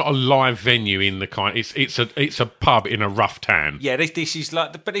this is not a live venue in the kind. It's a pub in a rough town. Yeah, this is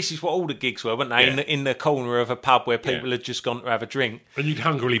like, but this is what all the gigs were, weren't they? Yeah. In the corner of a pub where people had just gone to have a drink. And you'd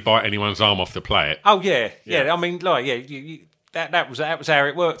hungrily bite anyone's arm off to play it. Oh yeah. I mean, like, that was how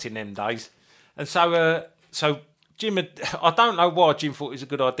it worked in them days. And so Jim had, I don't know why Jim thought it was a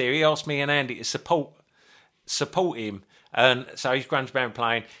good idea. He asked me and Andy to support him. And so his grunge band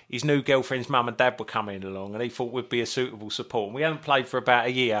playing, his new girlfriend's mum and dad were coming along, and he thought we'd be a suitable support. And we hadn't played for about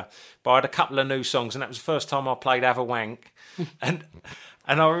a year, but I had a couple of new songs, and that was the first time I played Have a Wank. and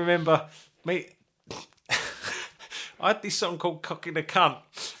I remember I had this song called Cocking a Cunt,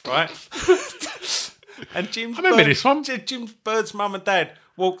 right? And Jim's bird's mum and dad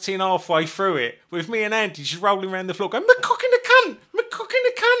walked in halfway through it with me and Andy just rolling around the floor going, "We're cocking a cunt, we're cocking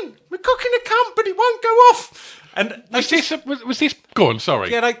a cunt, we're cocking a cunt, but it won't go off." And was this? Go on,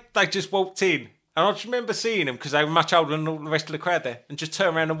 sorry. Yeah, they just walked in, and I just remember seeing them because they were much older than all the rest of the crowd there, and just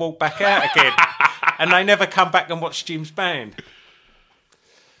turn around and walk back out again, and they never come back and watch Jim's band.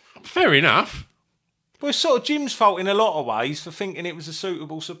 Fair enough. Well, it's sort of Jim's fault in a lot of ways for thinking it was a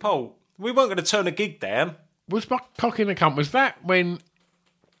suitable support. We weren't going to turn a gig down. Was my cocking a cunt? Was that when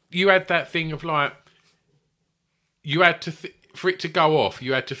you had that thing of like you had to for it to go off?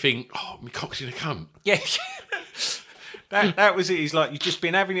 You had to think, "Oh, my cock's in a cunt." Yeah. That was it. He's like, you've just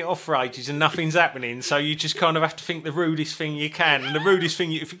been having it off for ages and nothing's happening, so you just kind of have to think the rudest thing you can, and the rudest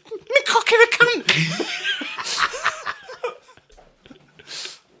thing you think, "Me cocking a cunt."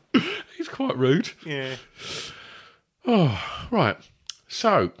 He's quite rude. Yeah. Oh, right.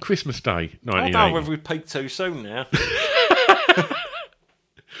 So, Christmas Day, 1980. I don't know whether we peaked too soon now.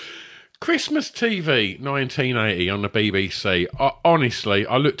 Christmas TV, 1980 on the BBC. Honestly,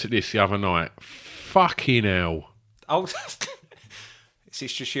 I looked at this the other night. Fucking hell. Oh, is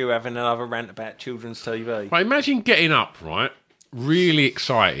this just you having another rant about children's TV? Right, imagine getting up, right, really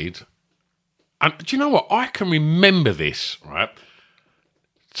excited. And do you know what? I can remember this, right?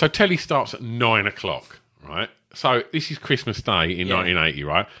 So telly starts at 9 o'clock, right? So this is Christmas Day in 1980,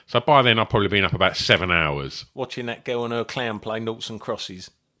 right? So by then I've probably been up about 7 hours. Watching that girl and her clown play noughts and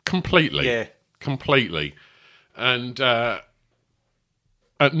crosses. Completely. Yeah. Completely. And at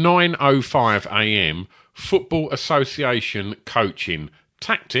 9:05 a.m, Football Association coaching.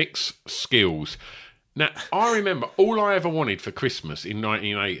 Tactics, skills. Now, I remember all I ever wanted for Christmas in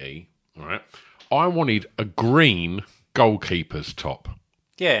 1980, right? I wanted a green goalkeeper's top.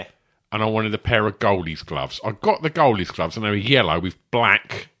 Yeah. And I wanted a pair of goalie's gloves. I got the goalie's gloves and they were yellow with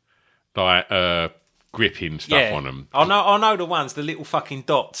black, like, gripping stuff on them. I know the ones, the little fucking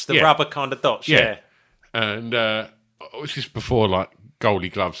dots, the rubber kind of dots, yeah. And this is before, like,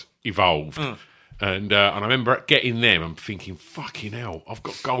 goalie gloves evolved. And I remember getting them and thinking, fucking hell, I've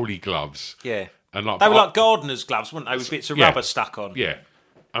got goalie gloves. Yeah. And like, they were like gardener's gloves, weren't they, with bits of rubber stuck on? Yeah.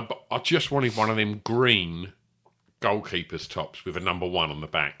 But I just wanted one of them green goalkeeper's tops with a number 1 on the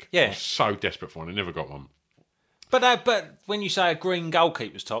back. Yeah. I was so desperate for one. I never got one. But when you say a green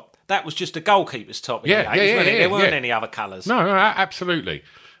goalkeeper's top, that was just a goalkeeper's top. In the 80s, wasn't it? There weren't any other colours. No, absolutely.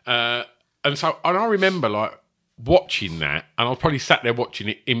 And I remember like watching that, and I was probably sat there watching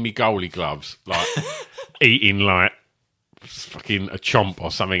it in my goalie gloves, like eating like fucking a chomp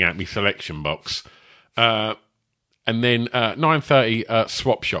or something out my selection box. And then 9:30,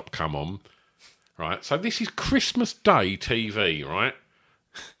 Swap Shop come on. Right, so this is Christmas Day TV, right?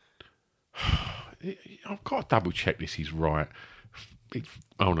 I've got to double check this is right.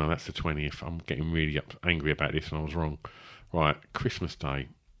 Oh no, that's the 20th. I'm getting really angry about this, and I was wrong. Right, Christmas Day.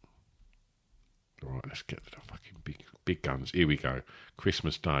 Right, let's get to the fucking big guns. Here we go.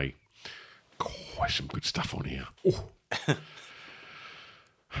 Christmas Day. God, there's some good stuff on here.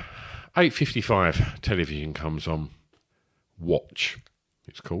 8:55, television comes on. Watch,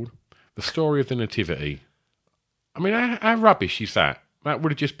 it's called. The Story of the Nativity. I mean, how rubbish is that? That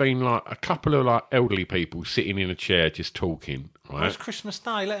would have just been like a couple of like elderly people sitting in a chair just talking, right? Well, it's Christmas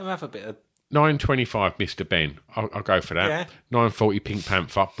Day, let them have a bit of... 9:25, Mr. Ben. I'll go for that. Yeah. 9:40, Pink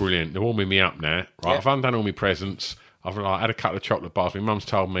Panther. Brilliant. They're warming me up now. Right, Yeah. I've undone all my presents. I've had a couple of chocolate bars. My mum's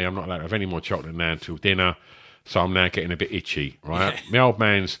told me I'm not allowed to have any more chocolate now until dinner, so I'm now getting a bit itchy, right? My old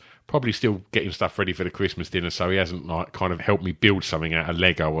man's probably still getting stuff ready for the Christmas dinner, so he hasn't like kind of helped me build something out of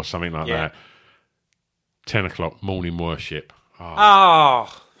Lego or something like that. 10 o'clock, morning worship.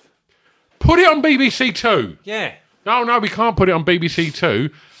 Oh. Put it on BBC Two. Yeah. No, we can't put it on BBC Two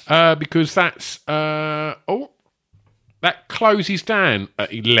because that's that closes down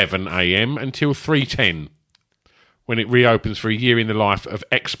at 11 a.m. until 3:10 when it reopens for a year in the life of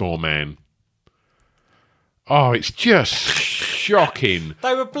Exmoor Man. Oh, it's just shocking.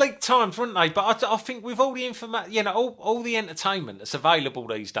 They were bleak times, weren't they? But I think with all the information, all the entertainment that's available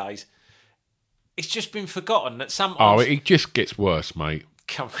these days, it's just been forgotten that sometimes... Oh, it just gets worse, mate.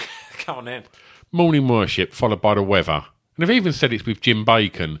 Come on then. Morning worship followed by the weather. And I've even said it's with Jim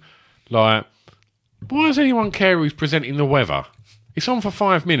Bacon. Like, why does anyone care who's presenting the weather? It's on for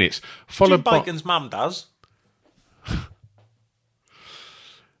 5 minutes. Jim Bacon's mum does.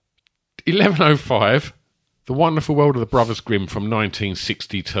 11:05, The Wonderful World of the Brothers Grimm from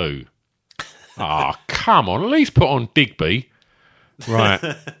 1962. Ah, come on. At least put on Digby. Right.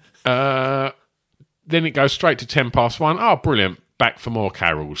 Then it goes straight to 1:10. Oh, brilliant. Back for more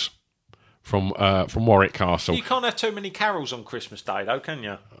carols from Warwick Castle. You can't have too many carols on Christmas Day, though, can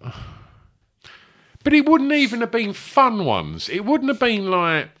you? But it wouldn't even have been fun ones. It wouldn't have been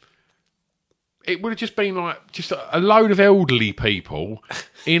like... It would have just been like just a load of elderly people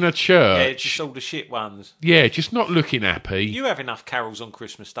in a church. Yeah, just all the shit ones. Yeah, just not looking happy. You have enough carols on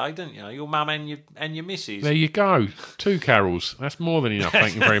Christmas Day, don't you? Your mum and your missus. There you go. 2 carols. That's more than enough.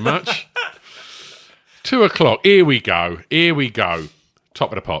 Thank you very much. 2 o'clock. Here we go.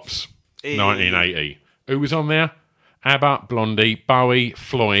 Top of the Pops. 1980. Who was on there? ABBA, Blondie, Bowie,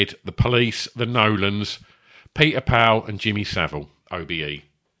 Floyd, The Police, The Nolans, Peter Powell and Jimmy Savile. OBE.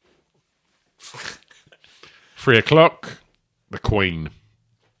 3 o'clock. The Queen.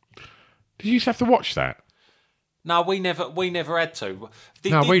 Did you used to have to watch that? No, we never had to.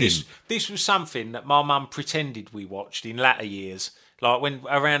 We didn't. This was something that my mum pretended we watched in latter years. Like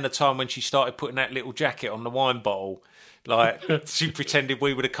around the time when she started putting that little jacket on the wine bottle. Like, she pretended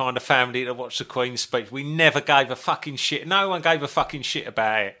we were the kind of family that watched the Queen's speech. We never gave a fucking shit. No one gave a fucking shit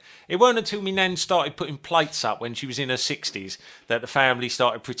about it. It wasn't until my nan started putting plates up when she was in her 60s that the family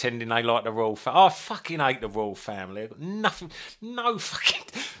started pretending they liked the royal family. I fucking hate the royal family. Nothing. No fucking...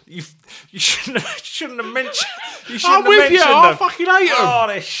 You shouldn't have mentioned... I'm with you. I fucking hate them. Oh,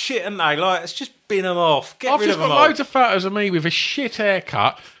 they're shit, aren't they? Like, it's just bin them off. Get rid of them all. I've just got loads of photos of me with a shit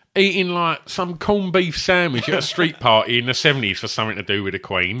haircut eating like some corned beef sandwich at a street party in the 70s for something to do with the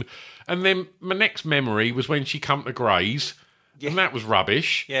Queen. And then my next memory was when she come to Grays, and that was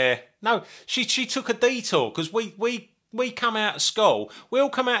rubbish. Yeah. No, she took a detour because we come out of school. We all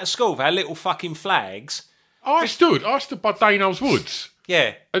come out of school with our little fucking flags. I stood by Dano's Woods.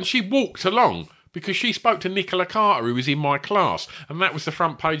 Yeah. And she walked along because she spoke to Nicola Carter, who was in my class, and that was the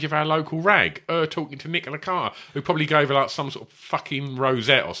front page of our local rag. Her talking to Nicola Carter, who probably gave her like some sort of fucking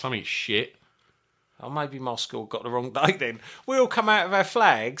rosette or something shit. Oh, maybe my school got the wrong date then. We all come out of our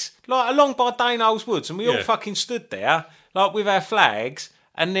flags, like along by Dano's Woods, and we all fucking stood there, like with our flags.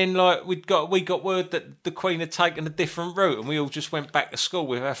 And then, like, we got word that the Queen had taken a different route, and we all just went back to school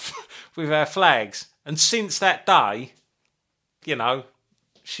with our flags. And since that day, you know,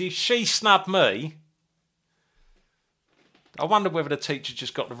 she snubbed me. I wonder whether the teacher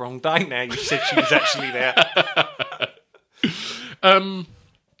just got the wrong date now. You said she was actually there.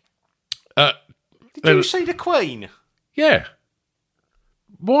 Did you see the Queen? Yeah.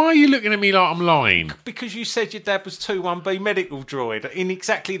 Why are you looking at me like I'm lying? Because you said your dad was 21B medical droid in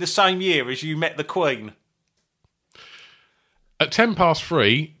exactly the same year as you met the Queen. At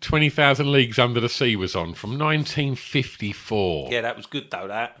 3:10, 20,000 Leagues Under the Sea was on from 1954. Yeah, that was good though,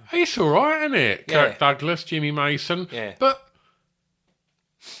 that. It's all right, isn't it? Yeah. Kirk Douglas, Jimmy Mason. Yeah. But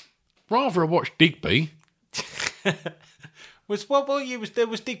rather I watched Digby. There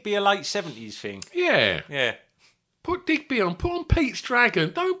was Digby a late 70s thing. Yeah. Yeah. Put Digby on. Put on Pete's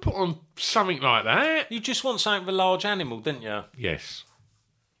Dragon. Don't put on something like that. You just want something with a large animal, didn't you? Yes.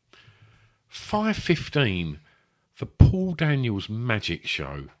 5:15, the Paul Daniels Magic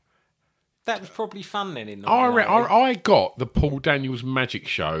Show. That was probably fun then in I got the Paul Daniels Magic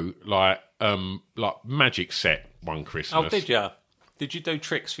Show like magic set one Christmas. Oh, did you? Did you do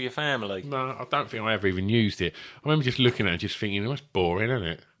tricks for your family? No, I don't think I ever even used it. I remember just looking at it and just thinking, oh, it's boring, isn't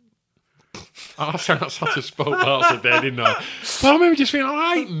it? I sound like such a spoiled bastard there, didn't I? But I remember just thinking,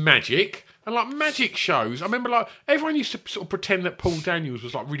 I hate magic. And like magic shows, I remember like everyone used to sort of pretend that Paul Daniels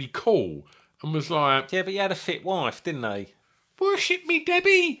was like really cool and was like... Yeah, but he had a fit wife, didn't he? Worship me,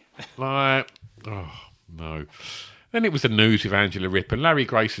 Debbie! Like, oh, no. Then it was the news with Angela Rippon, Larry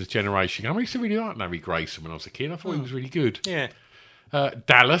Grayson's generation. I used to really like Larry Grayson when I was a kid. I thought he was really good. Yeah.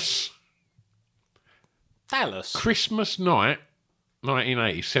 Dallas. Dallas? Christmas night,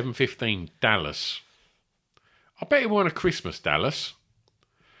 1980, 7:15, Dallas. I bet it wasn't a Christmas Dallas.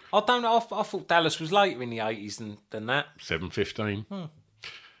 I don't know. I thought Dallas was later in the 80s than that. 7:15.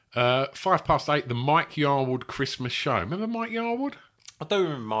 8:05, the Mike Yarwood Christmas show. Remember Mike Yarwood? I do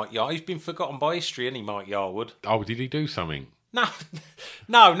remember Mike Yarwood. He's been forgotten by history, isn't he, Mike Yarwood? Oh, did he do something? No.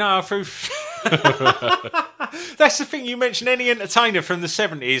 Through... That's the thing, you mention any entertainer from the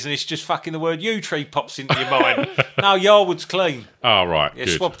 70s and it's just fucking the word U-Tree pops into your mind. No, Yarwood's clean. Oh, right, Yeah,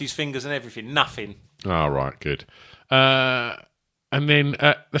 good. swabbed his fingers and everything. Nothing. Oh, right, good. And then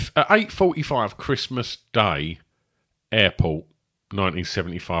at 8:45, Christmas Day, Airport,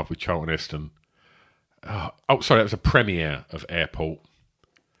 1975 with Charlton Heston. Oh, sorry, that was a premiere of Airport.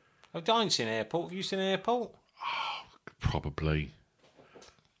 I ain't seen Airport. Have you seen Airport? Probably.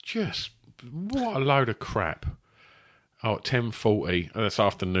 Just, what a load of crap. Oh, at 10:40, that's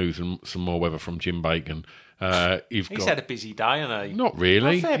after news and some more weather from Jim Bacon. He's had a busy day, hasn't he? Not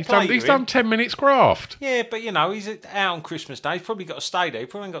really. Oh, fair He's play done to 10 minutes graft. Yeah, but you know, he's out on Christmas Day. He's probably got to stay there. He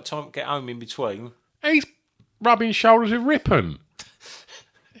probably ain't got time to get home in between. He's rubbing shoulders with Rippon.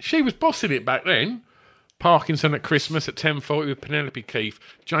 She was bossing it back then. Parkinson at Christmas at 10:40 with Penelope Keith.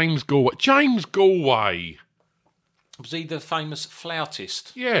 James Galway. James Galway! Was he the famous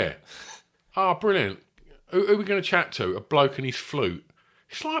flautist? Yeah. Oh, brilliant. Who are we going to chat to? A bloke and his flute.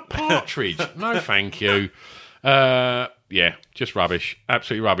 It's like Partridge. No, thank you. Yeah, just rubbish.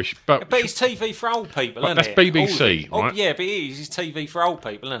 Absolutely rubbish. But it's TV for old people, isn't that's it? BBC, right? Yeah, but it is. It's TV for old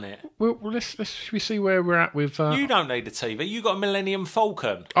people, isn't it? Well, should we see where we're at with... You don't need a TV. You got a Millennium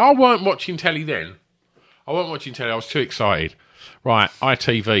Falcon. I weren't watching telly then. I was too excited. Right,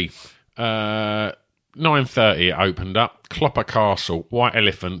 ITV. 9:30 it opened up. Clopper Castle. White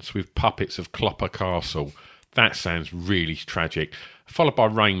elephants with puppets of Clopper Castle. That sounds really tragic. Followed by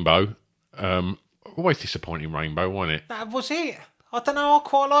Rainbow. Always disappointing Rainbow, wasn't it? That was it. I don't know. I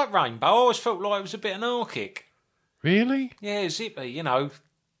quite like Rainbow. I always felt like it was a bit anarchic. Really? Yeah, zippy, you know.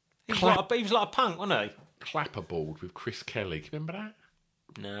 He was like a punk, wasn't he? Clapperboard with Chris Kelly. Can you remember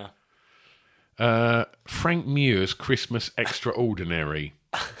that? No. Frank Muir's Christmas Extraordinary.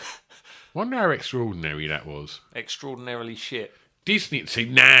 Wonder how extraordinary that was. Extraordinarily shit. Disney, see,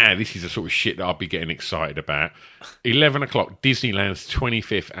 this is the sort of shit that I'd be getting excited about. 11 o'clock, Disneyland's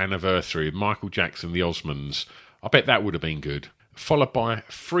 25th anniversary of Michael Jackson, the Osmonds. I bet that would have been good. Followed by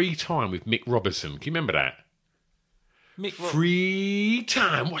Free Time with Mick Robinson. Can you remember that? Free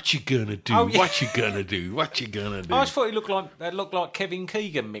time. What you gonna do? Oh, yeah. What you gonna do? What you gonna do? I just thought he looked like Kevin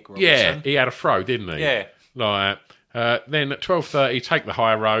Keegan, Mick Robinson. Yeah, he had a throw, didn't he? Yeah. Like then at 12:30, take the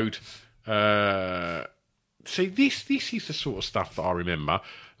high road. See, this is the sort of stuff that I remember.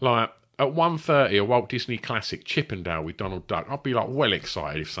 Like at 1:30, a Walt Disney classic, Chippendale with Donald Duck. I'd be like well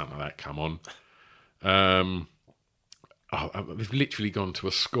excited if something like that come on. We've literally gone to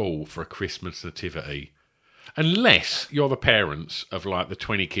a school for a Christmas nativity. Unless you're the parents of like the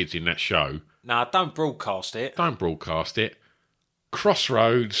 20 kids in that show. Nah, don't broadcast it. Don't broadcast it.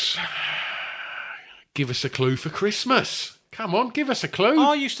 Crossroads, give us a clue for Christmas. Come on, give us a clue.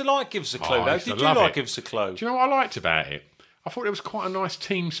 I used to like Give Us a Clue, though. Did you like Give Us a Clue? Do you know what I liked about it? I thought it was quite a nice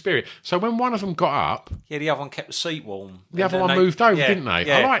team spirit. So when one of them got up... Yeah, the other one kept the seat warm. The other one moved over, yeah, didn't they?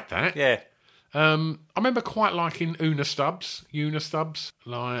 Yeah, I liked that. Yeah. I remember quite liking Una Stubbs.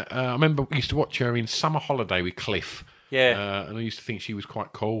 Like, I remember we used to watch her in Summer Holiday with Cliff. Yeah. And I used to think she was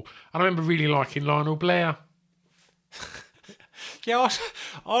quite cool. And I remember really liking Lionel Blair. Yeah,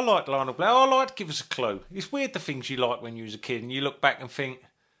 I liked Lionel Blair. I liked Give Us a Clue. It's weird the things you like when you was a kid and you look back and think,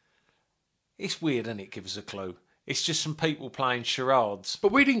 it's weird, isn't it, Give Us a Clue? It's just some people playing charades.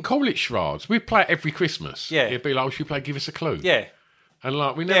 But we didn't call it charades. We'd play it every Christmas. Yeah. It'd be like, should we play Give Us a Clue? Yeah. And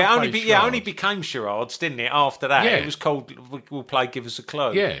like we never played charades. Yeah, only became charades, didn't it? After that, Yeah. It was called We'll Play Give Us a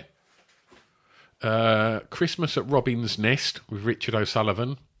Clue. Yeah. Christmas at Robin's Nest with Richard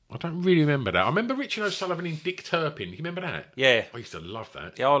O'Sullivan. I don't really remember that. I remember Richard O'Sullivan in Dick Turpin. You remember that? Yeah. I used to love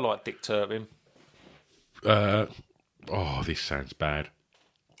that. Yeah, I like Dick Turpin. This sounds bad.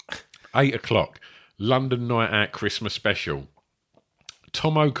 8 o'clock, London Night Out Christmas Special.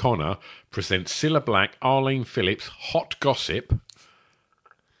 Tom O'Connor presents Cilla Black, Arlene Phillips, Hot Gossip,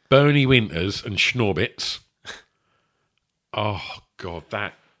 Bernie Winters and Schnorbits. Oh, God,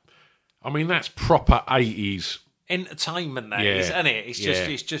 that... I mean, that's proper 80s... Entertainment, that Yeah. is, isn't it? It's just, Yeah.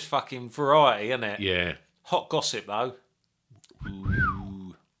 it's just fucking variety, isn't it? Yeah. Hot Gossip, though.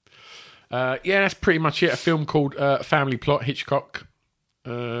 That's pretty much it. A film called Family Plot, Hitchcock,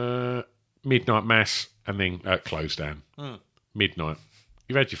 Midnight Mass, and then Close Down. Midnight.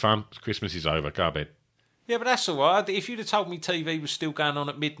 You've had your fun. Christmas is over. Go to bed. Yeah, but that's all right. If you'd have told me TV was still going on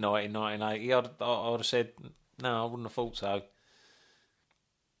at midnight in 1980, I'd have said, no, I wouldn't have thought so.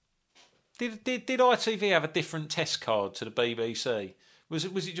 Did ITV have a different test card to the BBC? Was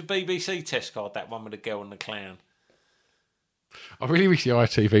it your BBC test card, that one with the girl and the clown? I really wish the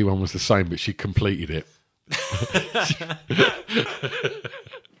ITV one was the same, but she completed it.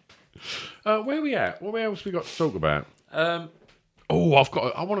 Where are we at? What else we got to talk about? I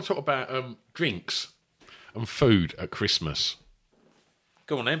want to talk about drinks and food at Christmas.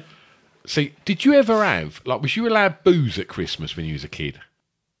 Go on then. See, did you ever have, like, was you allowed booze at Christmas when you was a kid?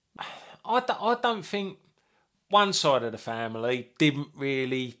 I don't think one side of the family didn't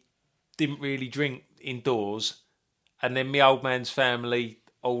really drink indoors, and then my old man's family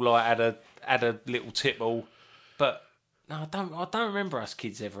all like had a little tipple. But no, I don't remember us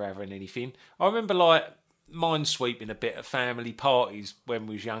kids ever having anything. I remember like minesweeping a bit at family parties when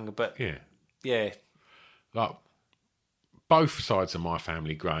we was younger. But yeah, like both sides of my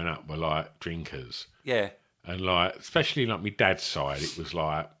family growing up were like drinkers. Yeah, and like especially like my dad's side, it was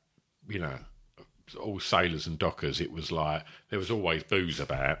like, you know, all sailors and dockers. It was like there was always booze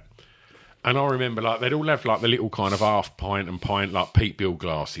about. And I remember like they'd all have like the little kind of half pint and pint like Pete Bill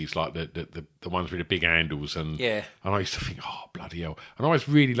glasses, like the ones with the big handles, and yeah. And I used to think, oh bloody hell! And I always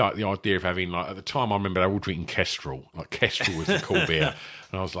really liked the idea of having like at the time I remember they were all drinking Kestrel, like Kestrel was the cool beer,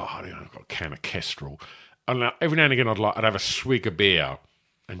 and I was like, oh, I've got a can of Kestrel, and like, every now and again I'd have a swig of beer,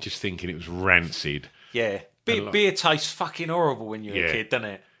 and just thinking it was rancid. Yeah, beer tastes fucking horrible when you're a kid, doesn't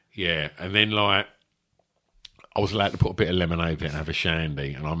it? Yeah, and then like I was allowed to put a bit of lemonade in it and have a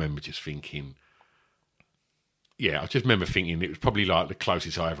shandy, and I remember just thinking, I just remember thinking it was probably like the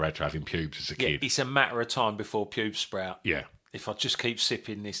closest I ever had to having pubes as a kid. It's a matter of time before pubes sprout. Yeah. If I just keep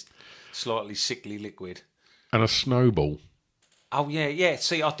sipping this slightly sickly liquid. And a snowball. Oh yeah.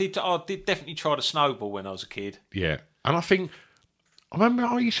 See, I did definitely try the snowball when I was a kid. Yeah, and I remember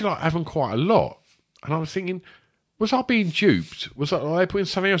I used to like have them quite a lot, and I was thinking, was I being duped? Was I putting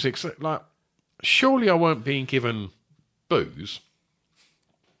something else? Like, surely I weren't being given booze.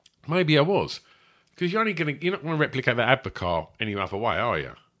 Maybe I was, because you're not going to replicate that Advocar any other way, are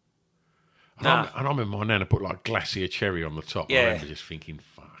you? And Nah. I remember my nana put like glacier cherry on the top. Yeah. I remember just thinking,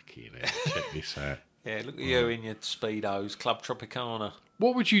 fucking hell, check this out. Yeah, look at you in your Speedos, Club Tropicana.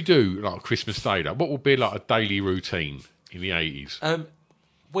 What would you do like a Christmas Day? Like, what would be like a daily routine in the 80s?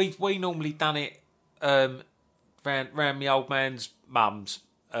 We normally done it round my old man's mum's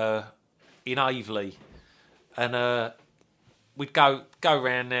in Aveley, and we'd go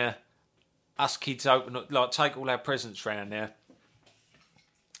round there. Us kids take all our presents round there.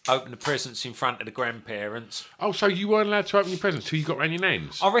 Open the presents in front of the grandparents. Oh, so you weren't allowed to open your presents till you got round your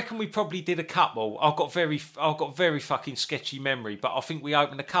nans? I reckon we probably did a couple. I've got very fucking sketchy memory, but I think we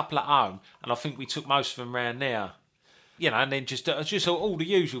opened a couple at home, and I think we took most of them round there. You know, and then just all the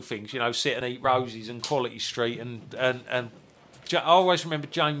usual things. You know, sit and eat roses and Quality Street, and I always remember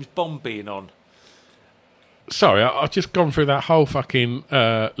James Bond being on. Sorry, I've just gone through that whole fucking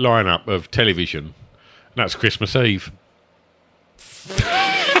lineup of television. And that's Christmas Eve.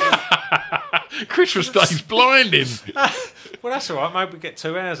 Christmas Day's blinding. Well, that's all right, mate. We get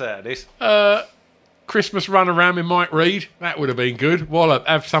 2 hours out of this. Christmas Run Around with Mike Reed. That would have been good. Wallop,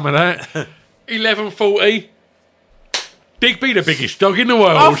 have some of that. 11:40. Digby, the biggest dog in the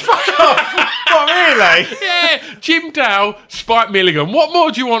world. Oh, fuck off. What, really? Yeah. Jim Dow, Spike Milligan. What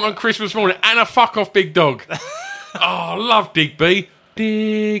more do you want on Christmas morning? And a fuck off big dog. Oh, I love Digby.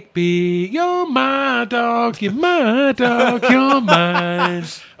 Digby, you're my dog, you're my dog, you're mine.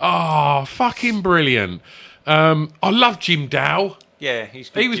 Oh, fucking brilliant. I love Jim Dow. Yeah, he's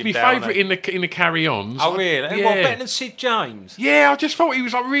good. He was my favourite in the Carry-Ons. Oh, really? Yeah. What, better than Sid James? Yeah, I just thought he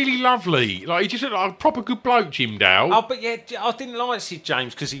was like really lovely. Like he just looked like a proper good bloke, Jim Dow. Oh, but yeah, I didn't like Sid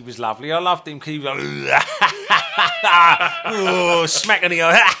James because he was lovely. I loved him because he was like, oh, smack on the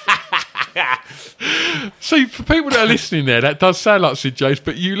eye. See, for people that are listening there, that does sound like Sid James,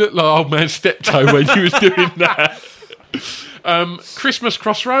 but you look like Old Man Steptoe when you was doing that. Christmas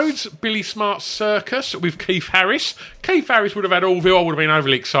Crossroads, Billy Smart's Circus with Keith Harris. Keith Harris would have had Allville. I would have been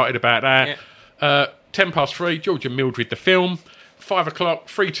overly excited about that. Yeah. 3:10, George and Mildred the film. 5 o'clock,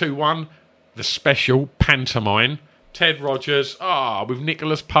 3, 2, 1, the special pantomime. Ted Rogers, with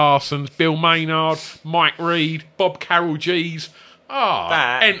Nicholas Parsons, Bill Maynard, Mike Reed, Bob Carroll G's.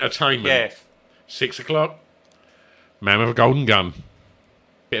 Entertainment. Yeah. 6 o'clock, Man with a Golden Gun.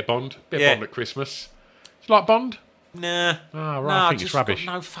 Bit of Bond. Bit of Bond at Christmas. Do you like Bond? Nah. Oh, right. No, I think it's rubbish.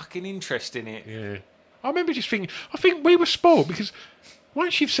 Got no fucking interest in it. Yeah. I remember just thinking, I think we were spoiled because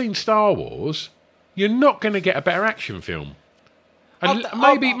once you've seen Star Wars, you're not going to get a better action film. And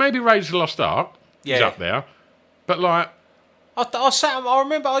maybe Raiders of the Lost Ark is up there. But like... I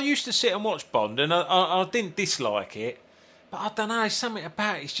remember I used to sit and watch Bond and I didn't dislike it. But I don't know, something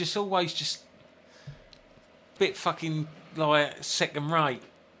about it. It's just always just a bit fucking like second rate.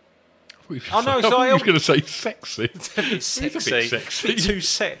 I know, so I was going to say sexy. It's a bit sexy. It's a bit sexy. Bit too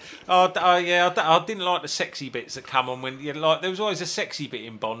sexy. I didn't like the sexy bits that come on when there was always a sexy bit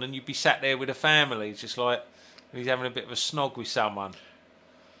in Bond, and you'd be sat there with a family, just like he's having a bit of a snog with someone.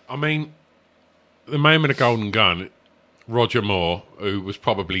 I mean, the Man with a Golden Gun, Roger Moore, who was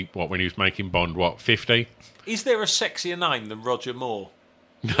probably when he was making Bond, 50? Is there a sexier name than Roger Moore?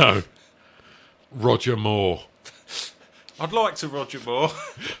 No, Roger Moore. I'd like to Roger Moore.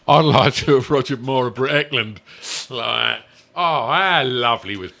 I'd like to have Roger Moore and Britt Eklund. Like, how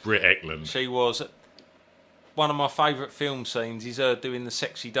lovely was Britt Eklund? She was. One of my favourite film scenes is her doing the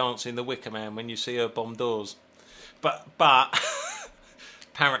sexy dance in The Wicker Man when you see her bomb doors. But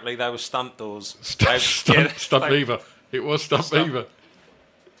apparently they were stunt doors. Stunt Beaver. It was Stunt Beaver.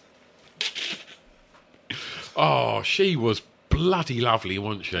 Oh, she was bloody lovely,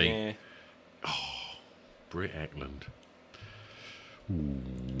 wasn't she? Yeah. Oh, Britt Eklund.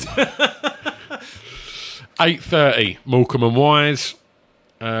 8:30, Morecambe and Wise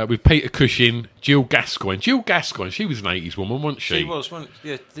with Peter Cushing, Jill Gascoigne. Jill Gascoigne, she was an 80s woman, wasn't she? She was, wasn't she?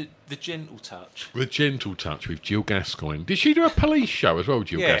 Yeah, the Gentle Touch. The Gentle Touch with Jill Gascoigne. Did she do a police show as well,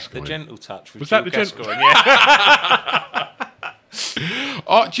 Jill Gascoigne? Yeah, The Gentle Touch with Jill Gascoigne.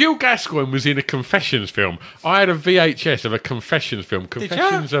 Jill Gascoigne was in a Confessions film. I had a VHS of a Confessions film.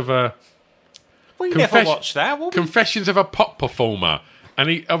 Confessions of a... We never watched that. Confessions of a Pop Performer. And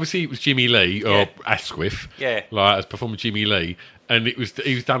it was Jimmy Lee, or Asquith, as performer Jimmy Lee. And he was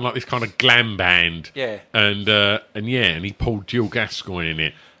done like this kind of glam band. Yeah. And he pulled Jill Gascoigne in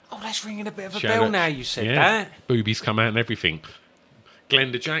it. Oh, that's ringing a bit of a bell now you said that. Boobies come out and everything.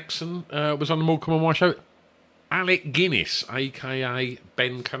 Glenda Jackson was on the Morecambe and Wise show. Alec Guinness, a.k.a.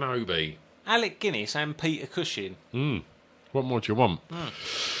 Ben Kenobi. Alec Guinness and Peter Cushing. What more do you want?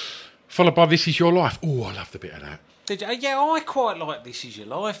 Followed by This Is Your Life. Oh, I loved a bit of that. Did you? Yeah, I quite like This Is Your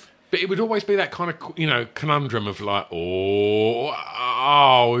Life. But it would always be that kind of, conundrum of like, who's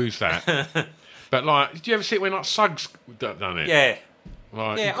that? But like, did you ever see it when like Suggs done it? Yeah.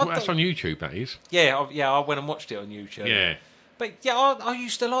 Like, that's on YouTube, that is. Yeah, I went and watched it on YouTube. Yeah. But yeah, I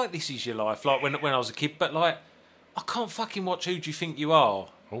used to like This Is Your Life, like when I was a kid. But like, I can't fucking watch Who Do You Think You Are?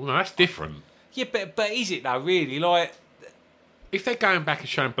 Oh no, that's different. Yeah, but is it though? Really, like, if they're going back and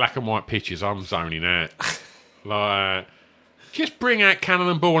showing black and white pictures, I'm zoning out. Like, Just bring out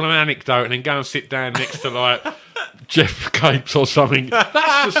Cannonball and an anecdote and then go and sit down next to, like, Jeff Capes or something. That's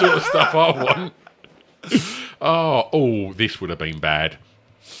the sort of stuff I want. Oh, this would have been bad.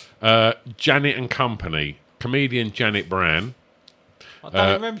 Janet and Company. Comedian Janet Brown. I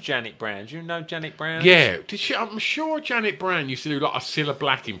don't remember Janet Brown. Do you know Janet Brown? Yeah. I'm sure Janet Brown used to do, like, a Cilla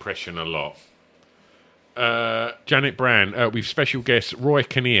Black impression a lot. Janet Brown, with special guest Roy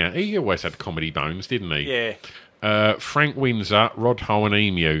Kinnear. He always had comedy bones, didn't he? Yeah. Frank Windsor, Rod Hull and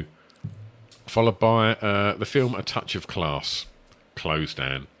Emu. Followed by the film A Touch of Class. Closed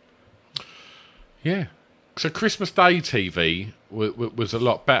down. Yeah. So Christmas Day TV was a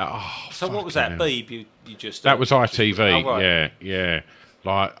lot better. Oh, so what was that, Beeb? You just... That was ITV, Oh, right. yeah.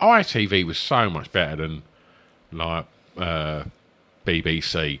 Like, ITV was so much better than, like,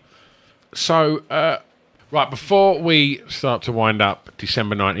 BBC. So... right, before we start to wind up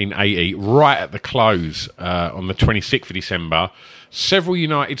December 1980, right at the close, on the 26th of December, several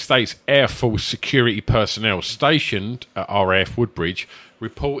United States Air Force security personnel stationed at RAF Woodbridge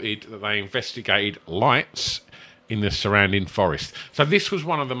reported that they investigated lights in the surrounding forest. So this was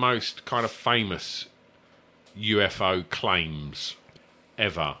one of the most kind of famous UFO claims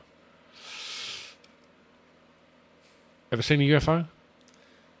ever. Ever seen a UFO?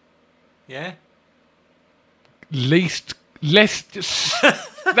 Yeah. That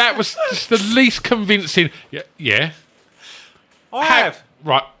was just the least convincing. Yeah. I have.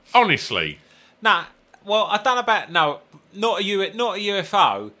 Right, honestly. Nah, well, I don't know about... No, not a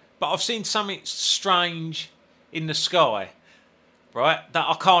UFO, but I've seen something strange in the sky, right, that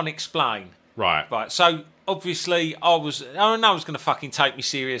I can't explain. Right. So, obviously, I know it was going to fucking take me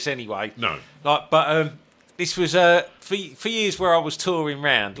serious anyway. No. Like, but this was for years where I was touring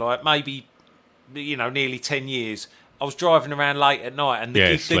round, like maybe... nearly 10 years. I was driving around late at night, and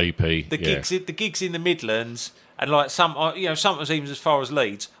the gigs in the Midlands, and like sometimes even as far as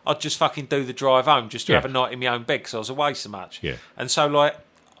Leeds, I'd just fucking do the drive home just to have a night in my own bed because I was away so much. Yeah. And so like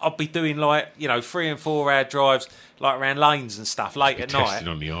I'd be doing 3 and 4 hour drives like around lanes and stuff late at night. Testing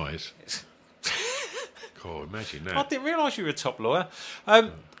on the eyes. God, imagine that. I didn't realise you were a top lawyer.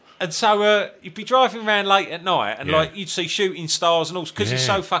 And so you'd be driving around late at night, and like you'd see shooting stars and all, because it's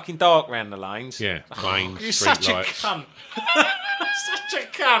so fucking dark around the lanes. Yeah, lanes, you're street such lights. a cunt. Such a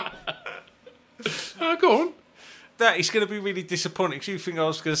cunt. Oh, go on. That is going to be really disappointing, because you think I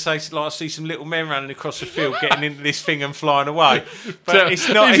was going to say, like, I see some little men running across the field, getting into this thing and flying away, but it's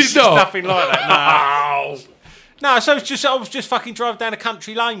not. It's just nothing like that. No. So I was just fucking driving down a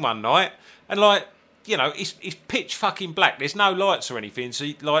country lane one night, and like. It's pitch fucking black. There's no lights or anything, so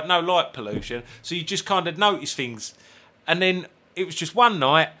no light pollution. So you just kind of notice things. And then it was just one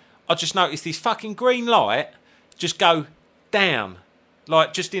night, I just noticed this fucking green light just go down,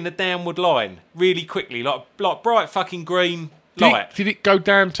 like just in a downward line, really quickly, like bright fucking green light. Did it go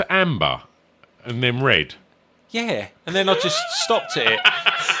down to amber and then red? Yeah, and then I just stopped at it.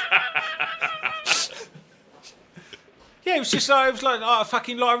 Yeah, it was like a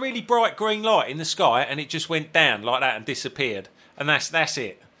fucking a really bright green light in the sky, and it just went down like that and disappeared, and that's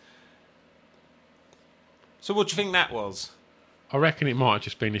it. So what do you think that was? I reckon it might have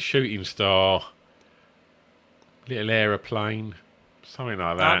just been a shooting star, little aeroplane, something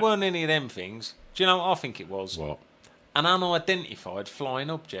like that. That weren't any of them things. Do you know what I think it was? What? An unidentified flying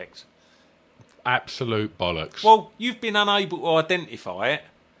object. Absolute bollocks. Well, you've been unable to identify it.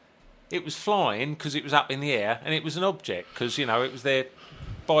 It was flying because it was up in the air, and it was an object because it was there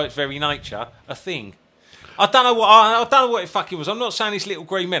by its very nature, a thing. I don't know what it fucking was. I'm not saying it's little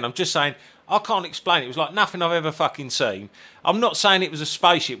green men. I'm just saying I can't explain it. It was like nothing I've ever fucking seen. I'm not saying it was a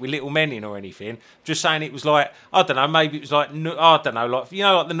spaceship with little men in or anything. Just saying it was like, I don't know, maybe it was like, I don't know, like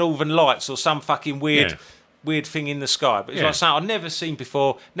like the Northern Lights or some fucking weird thing in the sky. But it's like something I've never seen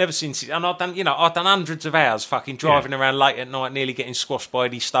before, never seen. And I've done hundreds of hours fucking driving around late at night, nearly getting squashed by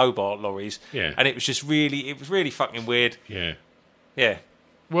these Stobart lorries. Yeah. And it was really fucking weird. Yeah. Yeah.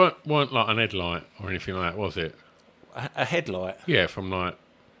 Weren't like an headlight or anything like that, was it? A headlight? Yeah, from like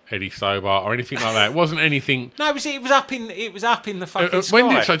Eddie Stobart or anything like that. It wasn't anything. No, it was up in the fucking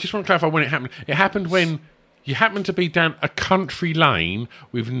sky. I just want to clarify when it happened. It happened when you happened to be down a country lane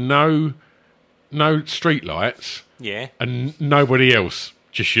with no street lights. Yeah. And nobody else,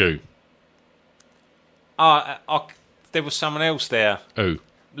 just you. There was someone else there. Who?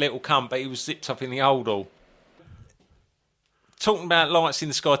 Little cunt, but he was zipped up in the oldall. Talking about lights in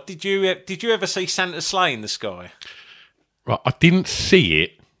the sky, did you ever see Santa's sleigh in the sky? Right, I didn't see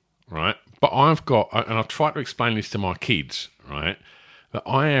it, right, but I've got, and I've tried to explain this to my kids, right, that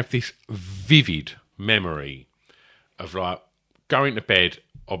I have this vivid memory of like going to bed,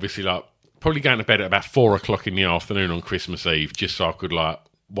 obviously like probably going to bed at about 4 o'clock in the afternoon on Christmas Eve, just so I could like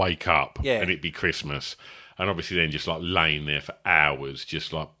wake up and it'd be Christmas. And obviously then just like laying there for hours,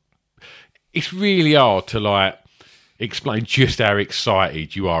 just like, it's really hard to like explain just how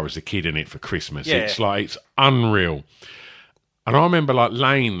excited you are as a kid in it for Christmas. Yeah. It's like, it's unreal. And I remember like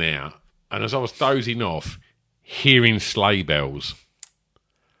laying there, and as I was dozing off, hearing sleigh bells.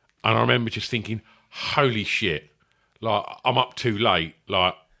 And I remember just thinking, holy shit, like, I'm up too late,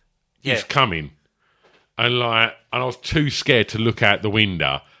 like, he's coming. And I was too scared to look out the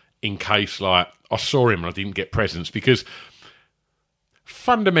window in case, like, I saw him and I didn't get presents, because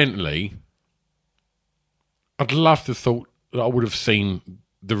fundamentally, I'd love to have thought that I would have seen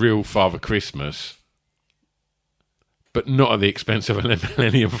the real Father Christmas, but not at the expense of a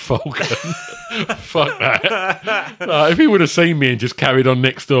Millennium Falcon. Fuck that. Like, if he would have seen me and just carried on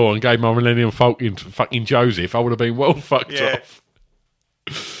next door and gave my Millennium Falcon to fucking Joseph, I would have been well fucked off.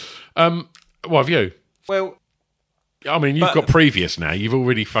 What have you? Well, I mean, you've got previous now. You've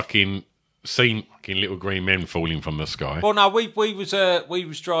already fucking seen fucking little green men falling from the sky. Well, no, we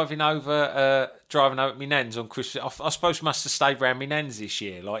was driving over my nan's on Christmas. I suppose we must have stayed round my nan's this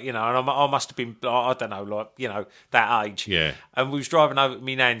year, like, you know, and I must have been, I don't know, like, you know, that age. Yeah. And we was driving over to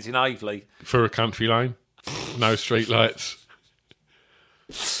my nan's in Aveley. For a country lane, no street lights.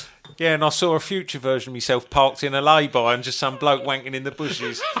 Yeah, and I saw a future version of myself parked in a lay-by and just some bloke wanking in the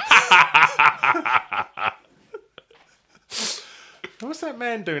bushes. What's that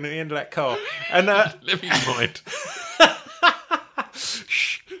man doing at the end of that car? And Let me mind.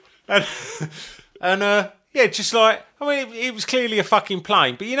 yeah, just like, I mean, it was clearly a fucking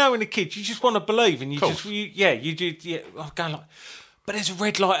plane, but you know, when a kid, you just want to believe, and you just, I'm going like, but there's a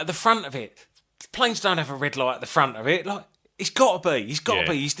red light at the front of it. Planes don't have a red light at the front of it. Like, it's got to be. He's got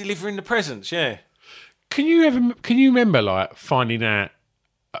to be. He's delivering the presents. Yeah. Can you remember like finding out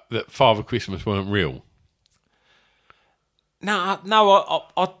that Father Christmas weren't real? No,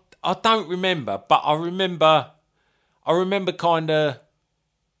 I don't remember, but I remember kind of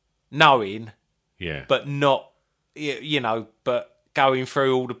knowing, but not, you know, but going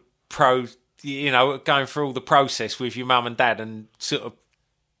through all the going through all the process with your mum and dad, and sort of,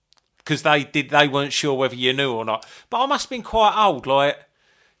 because they weren't sure whether you knew or not. But I must have been quite old, like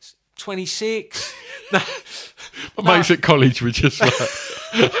 26. My mates at college were just like,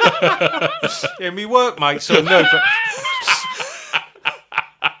 yeah, me workmates I knew, but.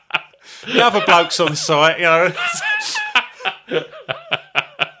 The other blokes on site, you know.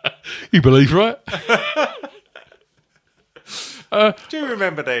 You believe, right? Do you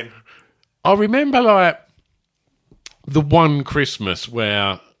remember then? I remember, like, the one Christmas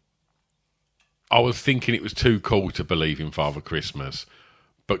where I was thinking it was too cool to believe in Father Christmas,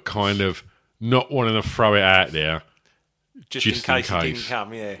 but kind of not wanting to throw it out there. Just in case he didn't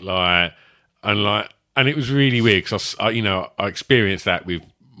come, yeah. And it was really weird, because I experienced that with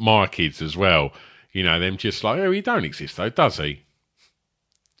my kids as well, you know, them just like, oh, he don't exist though, does he?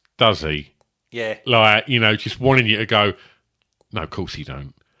 Does he? Yeah. Like, you know, just wanting you to go, no, of course he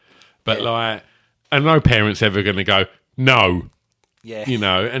don't. But like, and no parent's ever going to go, no. Yeah. You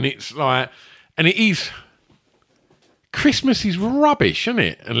know, and it's like, and it is, Christmas is rubbish, isn't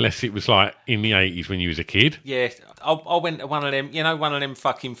it? Unless it was like in the 80s when you was a kid. Yeah. I went to one of them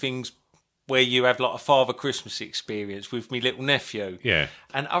fucking things where you have like a Father Christmas experience with me little nephew. Yeah.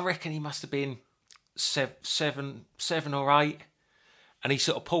 And I reckon he must have been seven or 8. And he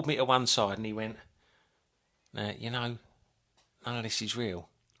sort of pulled me to one side and he went, you know, none of this is real.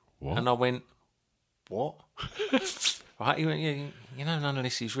 What? And I went, what? Right? He went, yeah, you know, none of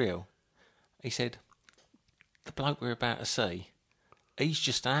this is real. He said, the bloke we're about to see, he's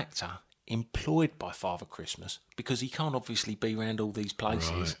just an actor employed by Father Christmas because he can't obviously be around all these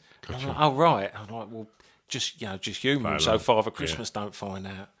places. Right. Gotcha. I'm like, oh, right. I'm like, well, just human, so Father Christmas don't find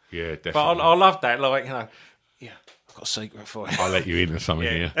out. Yeah, definitely. But I love that. Like, you know, yeah, I've got a secret for you. I'll let you in or something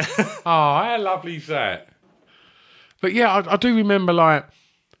here. Oh, how lovely is that? But yeah, I do remember like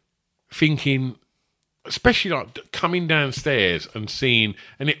thinking, especially like coming downstairs and seeing,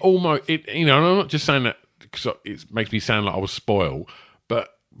 and it almost, you know, and I'm not just saying that because it makes me sound like I was spoiled, but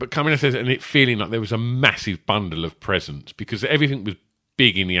coming downstairs and it feeling like there was a massive bundle of presents because everything was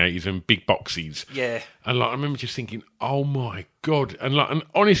big in the 80s and big boxes. Yeah. And like I remember just thinking, oh my God. And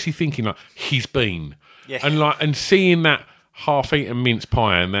honestly thinking like, he's been. Yeah. And seeing that half-eaten mince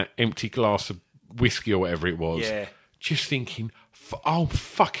pie and that empty glass of whiskey or whatever it was. Yeah. Just thinking, oh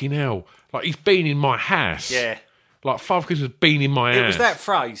fucking hell. Like he's been in my house. Yeah. Like Father Christmas has been in my house. It was that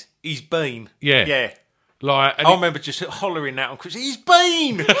phrase, he's been. Yeah. Yeah. Like, I remember just hollering that on Christmas, he's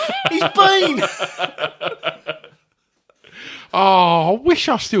been! He's been! Oh, I wish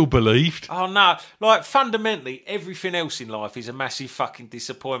I still believed. Oh no, like fundamentally, everything else in life is a massive fucking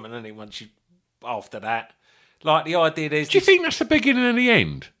disappointment, isn't it? Once you, after that, like the idea there's. Do you think that's the beginning and the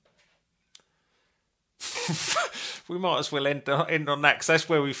end? We might as well end on that, because that's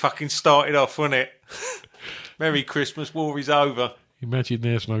where we fucking started off, wasn't it? Merry Christmas, war is over. Imagine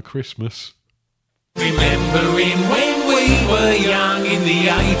there's no Christmas. Remembering when we were young in the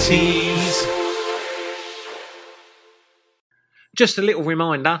 80s. Just a little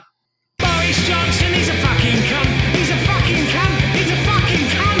reminder. Boris Johnson is a fucking cunt. He's a fucking cunt. He's a fucking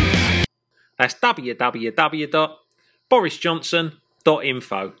cunt. That's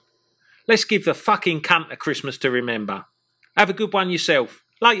www.borisjohnson.info. Let's give the fucking cunt a Christmas to remember. Have a good one yourself.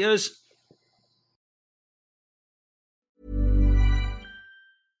 Laters.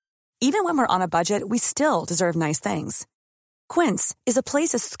 Even when we're on a budget, we still deserve nice things. Quince is a place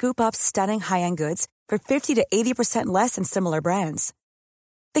to scoop up stunning high-end goods for 50 to 80% less than similar brands.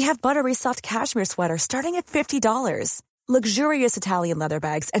 They have buttery soft cashmere sweaters starting at $50, luxurious Italian leather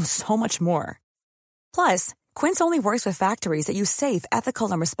bags, and so much more. Plus, Quince only works with factories that use safe,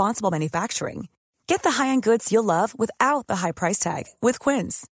 ethical, and responsible manufacturing. Get the high-end goods you'll love without the high price tag with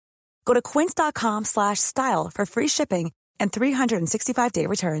Quince. Go to quince.com/style for free shipping and 365-day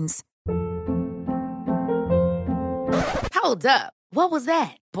returns. Hold up. What was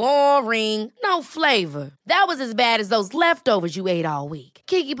that? Boring. No flavor. That was as bad as those leftovers you ate all week.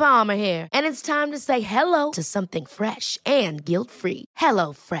 Keke Palmer here, and it's time to say hello to something fresh and guilt-free.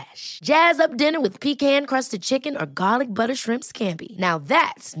 Hello Fresh. Jazz up dinner with pecan-crusted chicken or garlic butter shrimp scampi. Now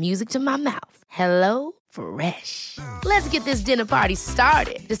that's music to my mouth. Hello Fresh. Let's get this dinner party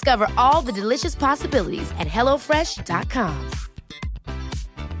started. Discover all the delicious possibilities at hellofresh.com.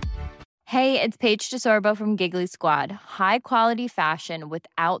 Hey, it's Paige DeSorbo from Giggly Squad. High quality fashion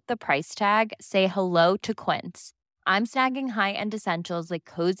without the price tag. Say hello to Quince. I'm snagging high-end essentials like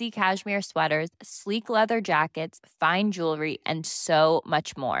cozy cashmere sweaters, sleek leather jackets, fine jewelry, and so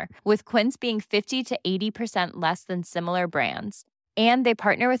much more. With Quince being 50 to 80% less than similar brands. And they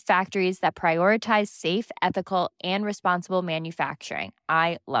partner with factories that prioritize safe, ethical, and responsible manufacturing.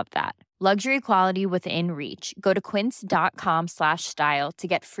 I love that. Luxury quality within reach. Go to quince.com/style to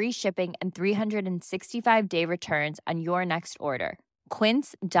get free shipping and 365-day returns on your next order.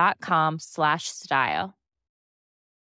 Quince.com/style.